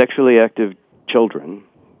sexually active children,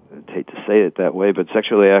 I hate to say it that way, but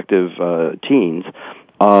sexually active teens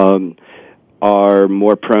are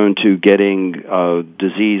more prone to getting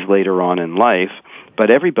disease later on in life.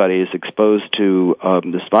 But everybody is exposed to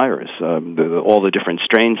this virus, all the different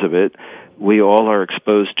strains of it. We all are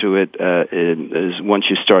exposed to it once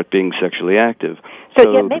you start being sexually active.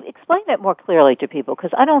 So maybe explain that more clearly to people,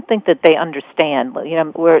 because I don't think that they understand.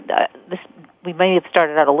 We may have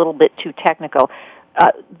started out a little bit too technical.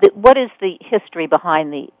 What is the history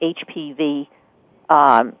behind the HPV,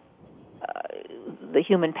 the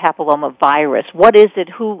human papilloma virus? What is it?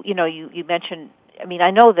 Who, you mentioned,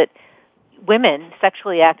 I know that women,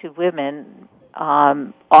 sexually active women,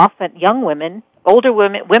 often young women, older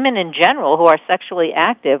women in general who are sexually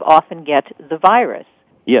active often get the virus.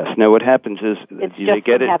 Yes. Now what happens is they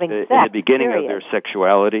get it in the beginning period. of their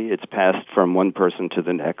sexuality. It's passed from one person to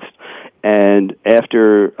the next. And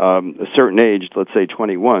after a certain age, let's say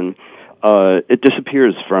 21, it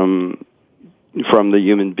disappears from the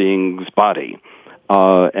human being's body.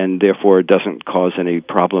 And therefore it doesn't cause any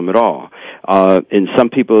problem at all. In some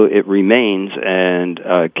people it remains and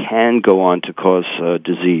can go on to cause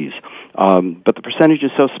disease. But the percentage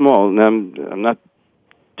is so small, and I'm not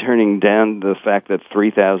turning down the fact that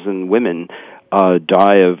 3,000 women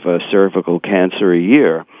die of cervical cancer a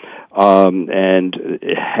year. And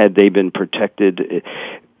had they been protected,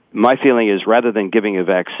 my feeling is rather than giving a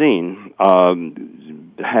vaccine,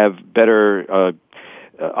 have better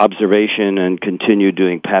observation and continue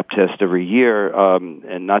doing Pap test every year,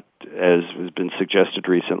 and not, as has been suggested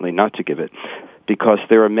recently, not to give it, because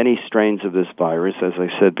there are many strains of this virus, as I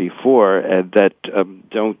said before, that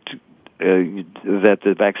that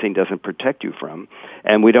the vaccine doesn't protect you from,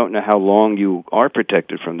 and we don't know how long you are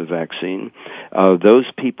protected from the vaccine. Those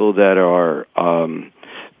people that are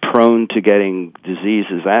prone to getting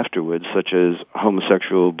diseases afterwards, such as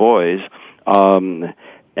homosexual boys,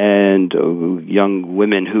 and young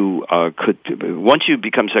women who once you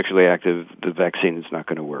become sexually active, the vaccine is not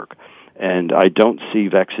going to work. And I don't see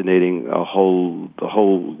vaccinating the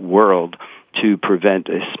whole world to prevent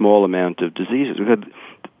a small amount of diseases.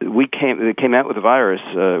 They came out with a virus,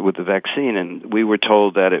 with the vaccine, and we were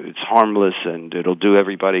told that it's harmless and it'll do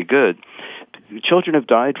everybody good. Children have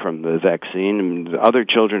died from the vaccine, and other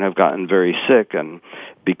children have gotten very sick and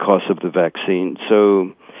because of the vaccine.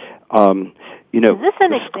 So, is this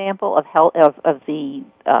an example of the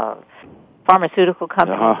pharmaceutical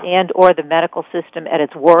companies and or the medical system at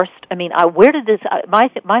its worst? I mean, where did this?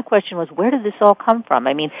 My question was, where did this all come from?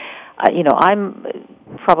 I mean, I'm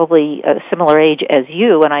probably a similar age as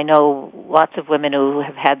you, and I know lots of women who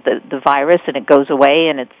have had the virus, and it goes away,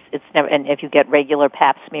 and it's never. And if you get regular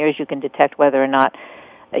Pap smears, you can detect whether or not,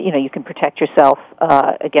 you can protect yourself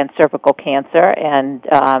against cervical cancer. And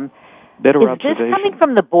better is observation. this coming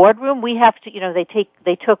from the boardroom? We have to,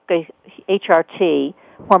 they took a HRT,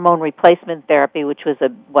 hormone replacement therapy, which was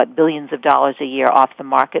billions of dollars a year off the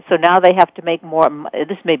market. So now they have to make more.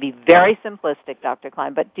 This may be very simplistic, Dr.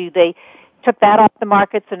 Klein, but they took that off the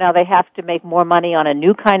market, so now they have to make more money on a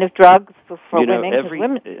new kind of drug for women?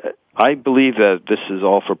 I believe that this is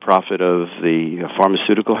all for profit of the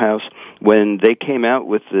pharmaceutical house. When they came out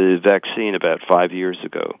with the vaccine about 5 years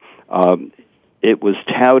ago, it was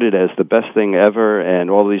touted as the best thing ever, and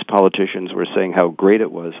all these politicians were saying how great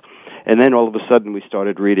it was. And then all of a sudden we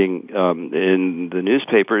started reading in the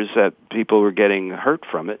newspapers that people were getting hurt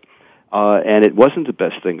from it, and it wasn't the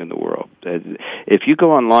best thing in the world. If you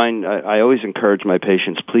go online, I always encourage my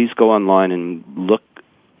patients, please go online and look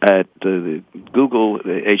at the Google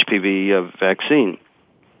HPV vaccine.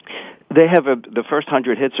 They have the first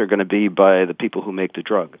 100 hits are going to be by the people who make the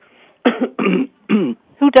drug.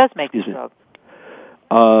 Who does make the drug?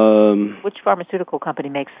 Which pharmaceutical company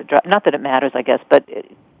makes the drug? Not that it matters, I guess, but...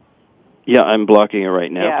 Yeah, I'm blocking it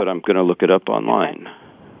right now, but I'm going to look it up online. Okay.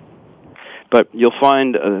 But you'll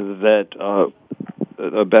find that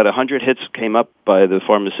about 100 hits came up by the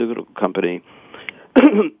pharmaceutical company,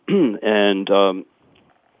 and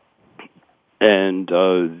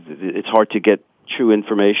it's hard to get true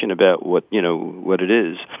information about what it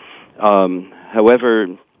is. However,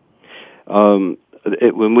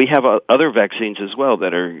 when we have other vaccines as well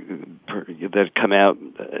that come out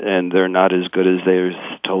and they're not as good as they're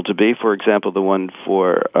told to be. For example, the one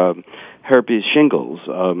for herpes shingles,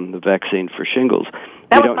 the vaccine for shingles.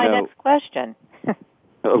 That was my next question.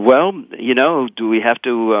 Well, do we have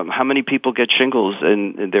to? How many people get shingles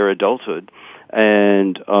in their adulthood?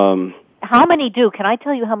 And how many do? Can I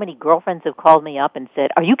tell you how many girlfriends have called me up and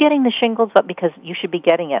said, "Are you getting the shingles? But because you should be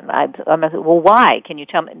getting it." And I'm like, well, why? Can you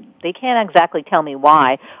tell me? They can't exactly tell me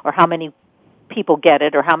why, or how many people get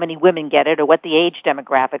it, or how many women get it, or what the age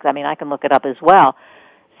demographics. I mean, I can look it up as well.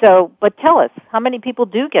 So, but tell us, how many people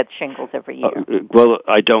do get shingles every year? Well,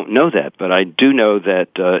 I don't know that, but I do know that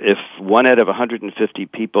if 1 out of 150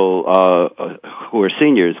 people who are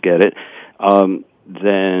seniors get it,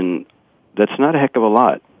 then that's not a heck of a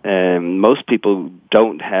lot. And most people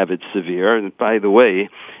don't have it severe. And by the way,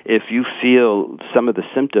 if you feel some of the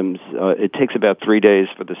symptoms, it takes about 3 days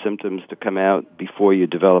for the symptoms to come out before you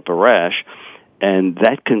develop a rash. And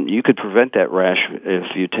you could prevent that rash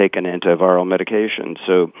if you take an antiviral medication.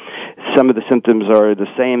 So some of the symptoms are the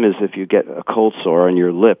same as if you get a cold sore on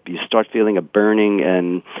your lip. You start feeling a burning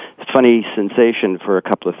and funny sensation for a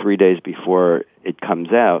couple of 3 days before it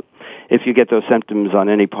comes out. If you get those symptoms on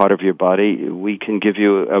any part of your body, we can give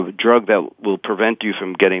you a drug that will prevent you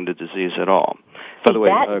from getting the disease at all. By the way,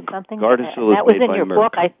 Gardasil that was in your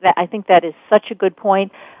book. I think that is such a good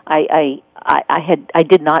point. I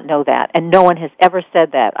did not know that, and no one has ever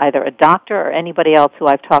said that. Either a doctor or anybody else who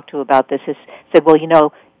I've talked to about this has said, "Well,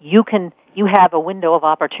 you have a window of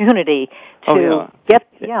opportunity to get."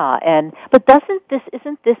 But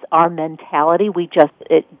isn't this our mentality?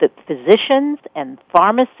 The physicians and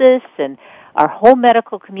pharmacists and our whole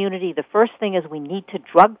medical community, the first thing is we need to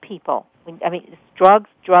drug people.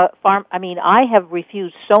 I have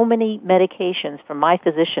refused so many medications from my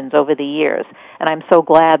physicians over the years, and I'm so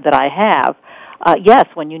glad that I have. Yes,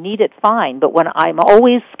 when you need it, fine, but when I'm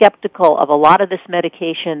always skeptical of a lot of this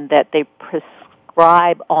medication that they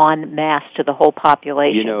prescribe en masse to the whole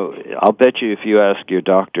population. I'll bet you if you ask your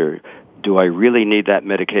doctor, do I really need that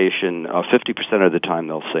medication, 50% of the time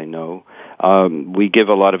they'll say no. We give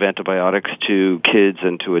a lot of antibiotics to kids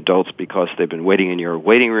and to adults because they've been waiting in your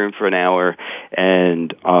waiting room for an hour,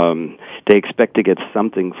 and they expect to get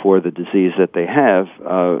something for the disease that they have.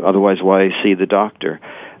 Otherwise, why see the doctor?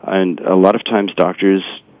 And a lot of times doctors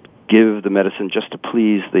give the medicine just to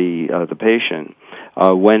please the patient.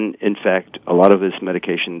 when, in fact, a lot of this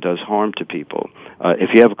medication does harm to people.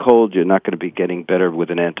 If you have a cold, you're not going to be getting better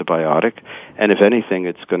with an antibiotic, and if anything,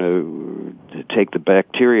 it's going to take the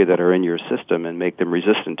bacteria that are in your system and make them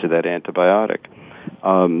resistant to that antibiotic.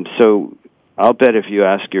 So I'll bet if you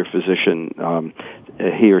ask your physician,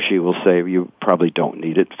 he or she will say you probably don't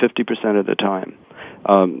need it 50% of the time.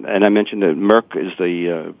 And I mentioned that Merck is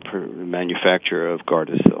the manufacturer of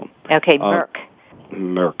Gardasil. Okay, Merck.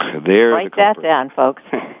 Merck. There. Write that down, folks.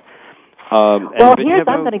 I'm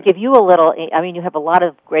going to give you a little, you have a lot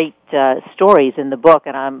of great stories in the book,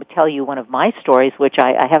 and I'm going to tell you one of my stories, which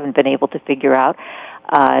I haven't been able to figure out.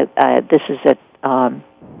 This is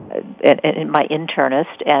in my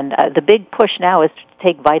internist, and the big push now is to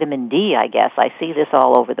take vitamin D, I guess. I see this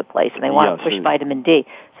all over the place, and they want to push vitamin D.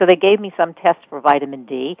 So they gave me some tests for vitamin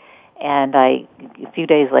D, and a few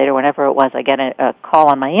days later, whenever it was, I get a call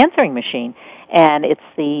on my answering machine, and it's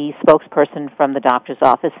the spokesperson from the doctor's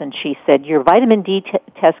office, and she said, your vitamin D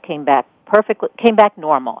test came back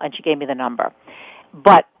normal, and she gave me the number.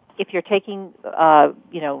 But if you're taking,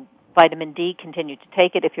 vitamin D, continue to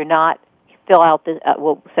take it. If you're not, fill out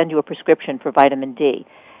we'll send you a prescription for vitamin D.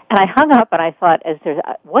 And I hung up, and I thought,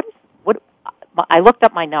 I looked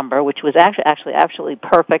up my number, which was actually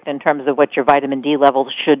perfect in terms of what your vitamin D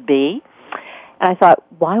levels should be. And I thought,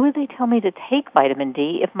 why would they tell me to take vitamin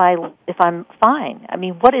D if I'm fine? I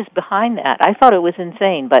mean, what is behind that? I thought it was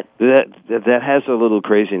insane, but that has a little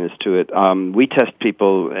craziness to it. We test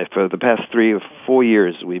people for the past 3 or 4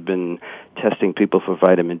 years. We've been testing people for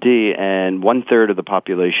vitamin D, and 1/3 of the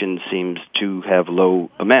population seems to have low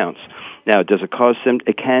amounts. Now, does it cause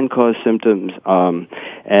it can cause symptoms,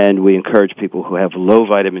 and we encourage people who have low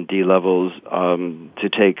vitamin D levels to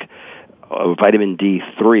take vitamin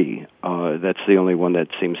D3. That's the only one that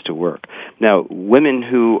seems to work. Now, women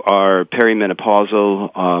who are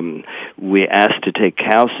perimenopausal, we ask to take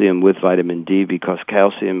calcium with vitamin D because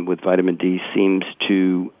calcium with vitamin D seems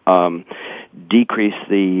to decrease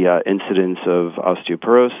the incidence of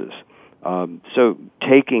osteoporosis. So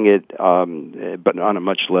taking it, but on a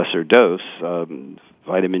much lesser dose,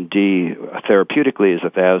 vitamin D therapeutically is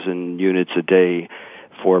 1,000 units a day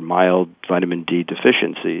for mild vitamin D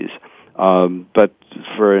deficiencies. But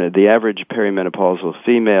for the average perimenopausal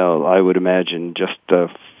female, I would imagine just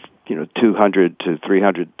 200 to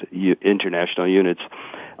 300 international units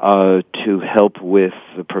to help with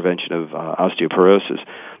the prevention of osteoporosis.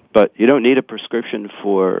 But you don't need a prescription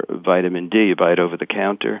for vitamin D. You buy it over the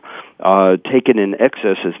counter. Taken in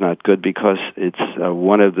excess is not good because it's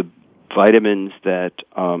one of the vitamins that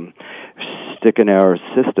stick in our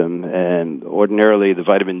system, and ordinarily the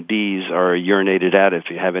vitamin Bs are urinated out if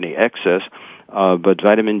you have any excess, but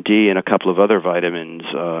vitamin D and a couple of other vitamins,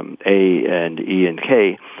 A and E and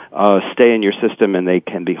K, stay in your system and they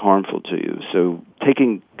can be harmful to you. So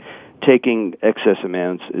taking excess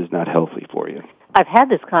amounts is not healthy for you. I've had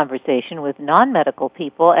this conversation with non-medical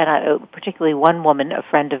people, and particularly one woman, a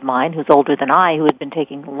friend of mine who's older than I, who had been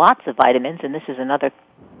taking lots of vitamins, and this is another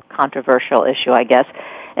controversial issue, I guess.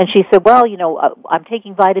 And she said, well, I'm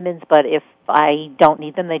taking vitamins, but if I don't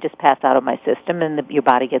need them, they just pass out of my system, and your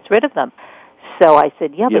body gets rid of them. So I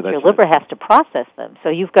said, but your liver has to process them. So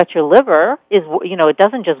you've got your liver, it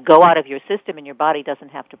doesn't just go out of your system and your body doesn't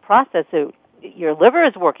have to process it. Your liver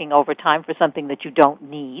is working overtime for something that you don't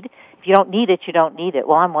need. If you don't need it, you don't need it.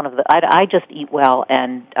 Well, I'm one of I just eat well,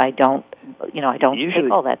 and I don't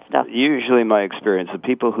take all that stuff. Usually my experience, the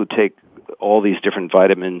people who take all these different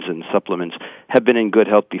vitamins and supplements have been in good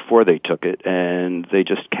health before they took it, and they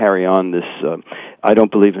just carry on this. I don't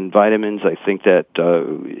believe in vitamins. I think that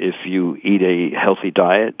if you eat a healthy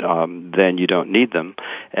diet, then you don't need them.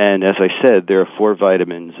 And as I said, there are 4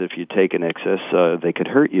 vitamins. If you take in excess, they could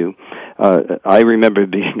hurt you. I remember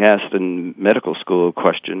being asked in medical school a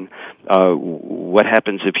question, what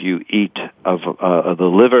happens if you eat of the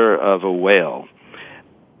liver of a whale?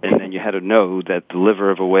 And then you had to know that the liver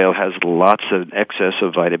of a whale has lots of excess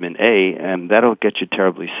of vitamin A, and that'll get you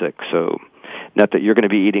terribly sick. So not that you're going to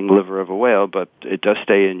be eating liver of a whale, but it does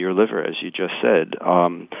stay in your liver, as you just said.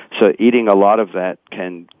 So eating a lot of that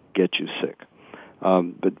can get you sick.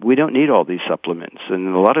 But we don't need all these supplements, and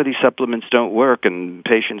a lot of these supplements don't work, and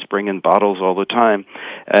patients bring in bottles all the time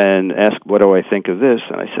and ask, what do I think of this?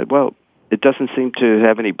 And I said, well, it doesn't seem to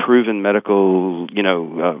have any proven medical,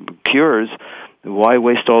 cures. Why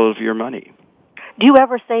waste all of your money? Do you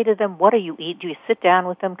ever say to them, what do you eat? Do you sit down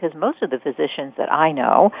with them? Because most of the physicians that I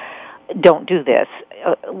know don't do this.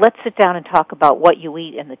 Let's sit down and talk about what you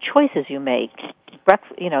eat and the choices you make,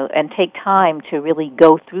 and take time to really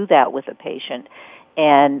go through that with a patient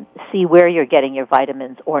and see where you're getting your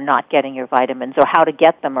vitamins or not getting your vitamins, or how to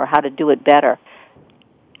get them or how to do it better.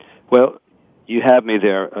 Well, you have me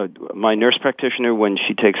there. My nurse practitioner, when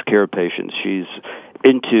she takes care of patients, she's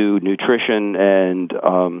into nutrition and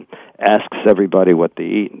asks everybody what they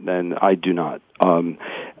eat, and I do not.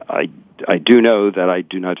 I do know that I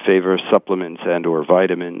do not favor supplements and or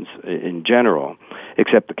vitamins in general,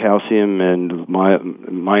 except the calcium and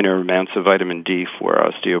minor amounts of vitamin D for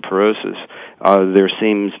osteoporosis. There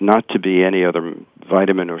seems not to be any other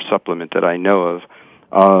vitamin or supplement that I know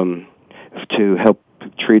of to help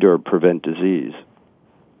treat or prevent disease.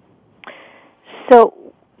 So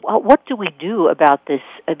what do we do about this?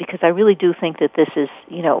 Because I really do think that this is,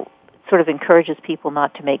 sort of encourages people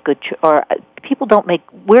not to make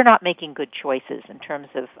we're not making good choices in terms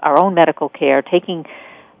of our own medical care, taking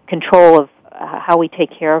control of how we take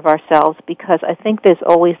care of ourselves, because I think there's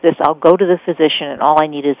always this, I'll go to the physician and all I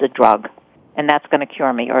need is a drug, and that's going to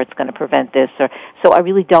cure me, or it's going to prevent this. So I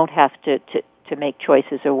really don't have to make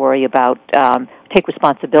choices or worry about, take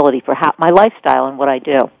responsibility for my lifestyle and what I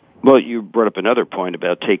do. Well, you brought up another point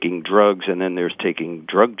about taking drugs, and then there's taking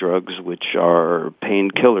drugs, which are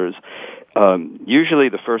painkillers. Usually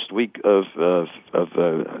the first week there's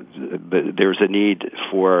a need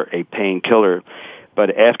for a painkiller,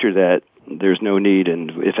 but after that, there's no need,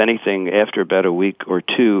 and if anything, after about a week or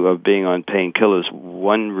two of being on painkillers,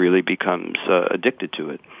 one really becomes addicted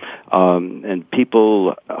to it. And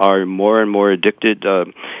people are more and more addicted.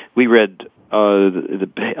 We read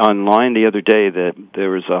online the other day that there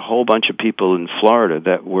was a whole bunch of people in Florida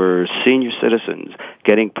that were senior citizens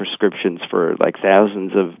getting prescriptions for like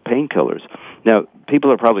thousands of painkillers. Now,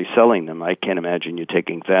 people are probably selling them. I can't imagine you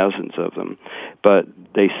taking thousands of them, but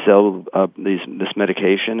they sell this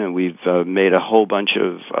medication, and we've made a whole bunch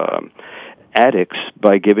of addicts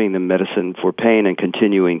by giving them medicine for pain and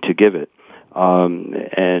continuing to give it.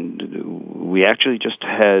 And we actually just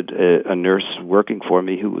had a nurse working for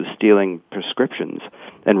me who was stealing prescriptions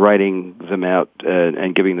and writing them out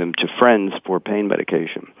and giving them to friends for pain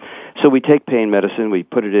medication. So we take pain medicine, we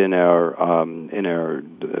put it in our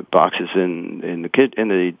boxes in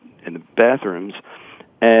the bathrooms,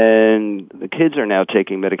 and the kids are now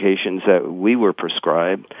taking medications that we were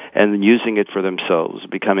prescribed and using it for themselves,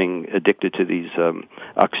 becoming addicted to these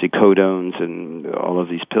oxycodones and all of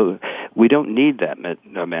these pills. We don't need that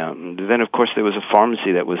amount. And then, of course, there was a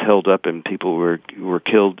pharmacy that was held up and people were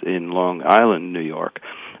killed in Long Island, New York.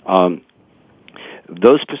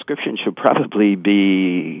 Those prescriptions should probably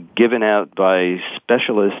be given out by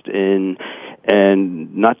specialists and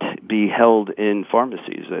not be held in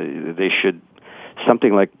pharmacies. They should.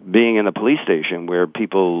 Something like being in a police station where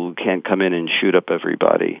people can't come in and shoot up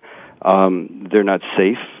everybody. They're not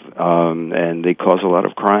safe, and they cause a lot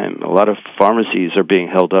of crime. A lot of pharmacies are being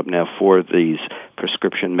held up now for these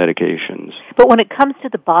prescription medications. But when it comes to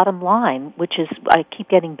the bottom line, which is, I keep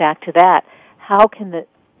getting back to that, how can the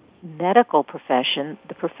medical profession,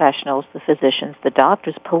 the professionals, the physicians, the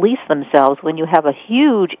doctors, police themselves when you have a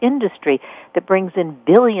huge industry that brings in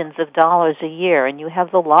billions of dollars a year, and you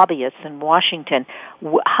have the lobbyists in Washington?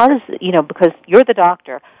 How does, because you're the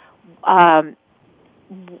doctor,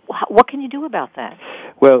 what can you do about that?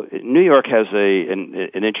 Well, New York has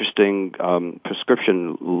an interesting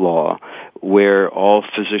prescription law where all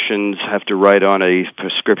physicians have to write on a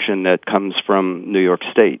prescription that comes from New York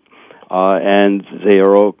State. And they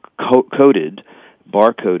are all coded,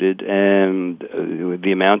 barcoded, and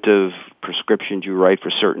the amount of prescriptions you write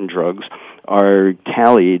for certain drugs are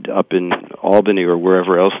tallied up in Albany or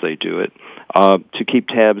wherever else they do it to keep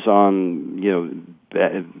tabs on,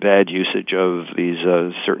 bad usage of these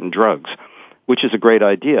certain drugs, which is a great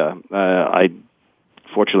idea. I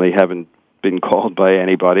fortunately haven't been called by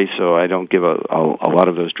anybody, so I don't give a lot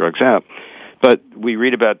of those drugs out. But we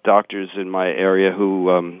read about doctors in my area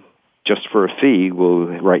who just for a fee will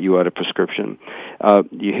write you out a prescription.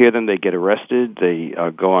 You hear them, they get arrested, they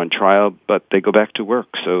go on trial, but they go back to work.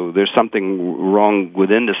 So there's something wrong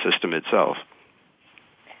within the system itself.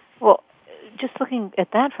 Well, just looking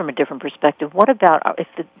at that from a different perspective, what about if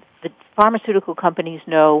the pharmaceutical companies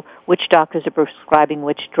know which doctors are prescribing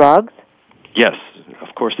which drugs? Yes,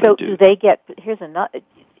 of course they do. So do they get,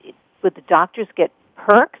 would the doctors get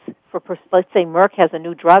perks for, let's say Merck has a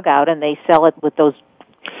new drug out and they sell it with those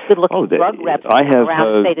good-looking drug reps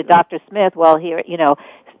around and say to Dr. Smith, well, here,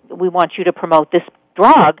 we want you to promote this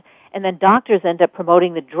drug, and then doctors end up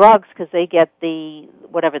promoting the drugs because they get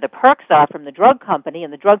whatever the perks are from the drug company,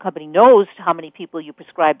 and the drug company knows how many people you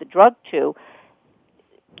prescribe the drug to.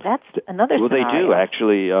 That's another scenario. Well, they do,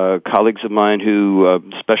 actually. Colleagues of mine who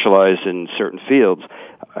specialize in certain fields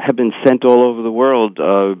have been sent all over the world,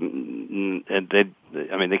 and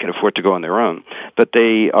they can afford to go on their own, but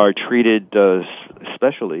they are treated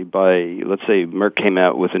especially by, let's say, Merck came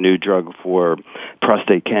out with a new drug for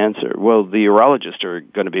prostate cancer. Well, the urologists are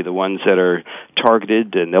going to be the ones that are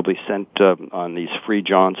targeted, and they'll be sent on these free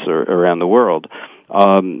jaunts around the world,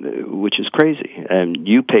 which is crazy. And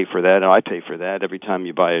you pay for that, and I pay for that. Every time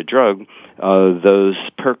you buy a drug, those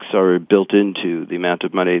perks are built into the amount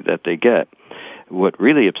of money that they get. What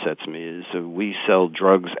really upsets me is we sell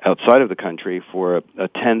drugs outside of the country for a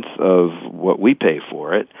tenth of what we pay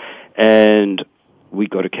for it, and we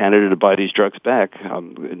go to Canada to buy these drugs back,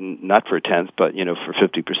 not for a tenth, but for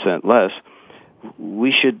 50% less.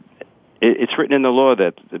 We should. It's written in the law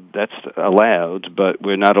that that's allowed, but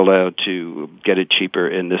we're not allowed to get it cheaper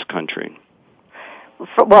in this country.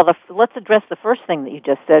 Let's address the first thing that you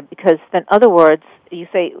just said, because in other words, you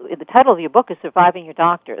say the title of your book is Surviving Your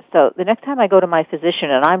Doctors. So the next time I go to my physician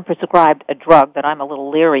and I'm prescribed a drug that I'm a little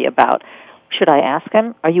leery about, should I ask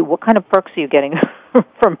him, what kind of perks are you getting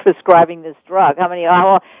from prescribing this drug?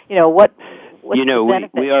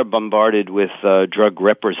 We are bombarded with drug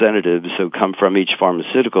representatives who come from each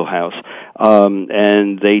pharmaceutical house,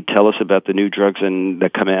 and they tell us about the new drugs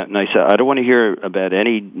that come out. And I said, I don't want to hear about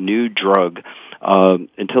any new drug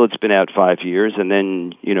until it's been out 5 years, and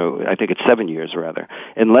then, I think it's 7 years rather,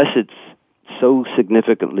 unless it's so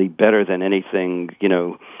significantly better than anything,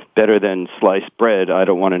 better than sliced bread. I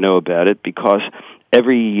don't want to know about it, because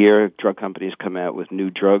every year drug companies come out with new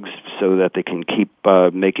drugs so that they can keep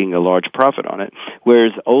making a large profit on it,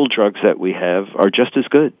 whereas old drugs that we have are just as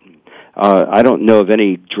good. I don't know of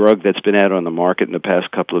any drug that's been out on the market in the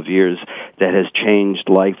past couple of years that has changed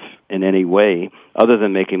life in any way other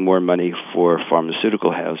than making more money for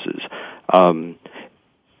pharmaceutical houses.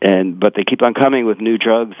 But they keep on coming with new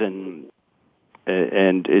drugs, and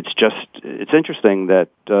it's interesting that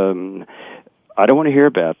I don't want to hear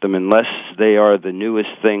about them unless they are the newest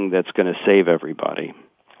thing that's going to save everybody.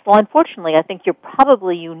 Well, unfortunately, I think you're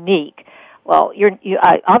probably unique. Well, you're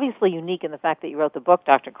obviously unique in the fact that you wrote the book,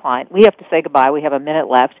 Dr. Klein. We have to say goodbye. We have a minute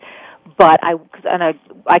left, but I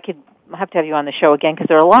could have to have you on the show again, because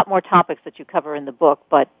there are a lot more topics that you cover in the book.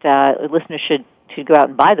 But listeners should go out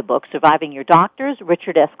and buy the book, Surviving Your Doctors,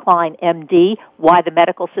 Richard S. Klein, M.D., Why the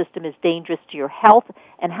Medical System is Dangerous to Your Health,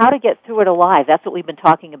 and How to Get Through It Alive. That's what we've been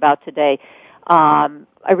talking about today.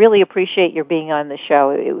 I really appreciate your being on the show.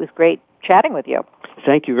 It was great chatting with you.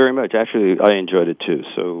 Thank you very much. Actually, I enjoyed it too,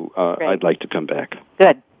 so I'd like to come back.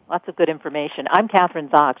 Good. Lots of good information. I'm Kathryn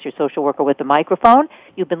Zox, your social worker with the microphone.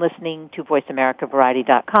 You've been listening to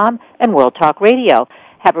VoiceAmericaVariety.com and World Talk Radio.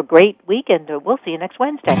 Have a great week, and we'll see you next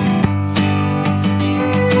Wednesday.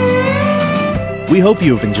 We hope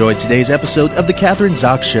you have enjoyed today's episode of The Kathryn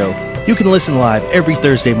Zox Show. You can listen live every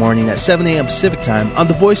Thursday morning at 7 a.m. Pacific Time on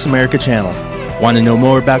the Voice America channel. Want to know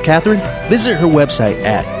more about Kathryn? Visit her website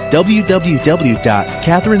at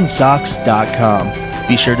www.kathrynzox.com.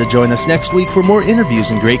 Be sure to join us next week for more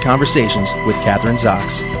interviews and great conversations with Kathryn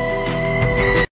Zox.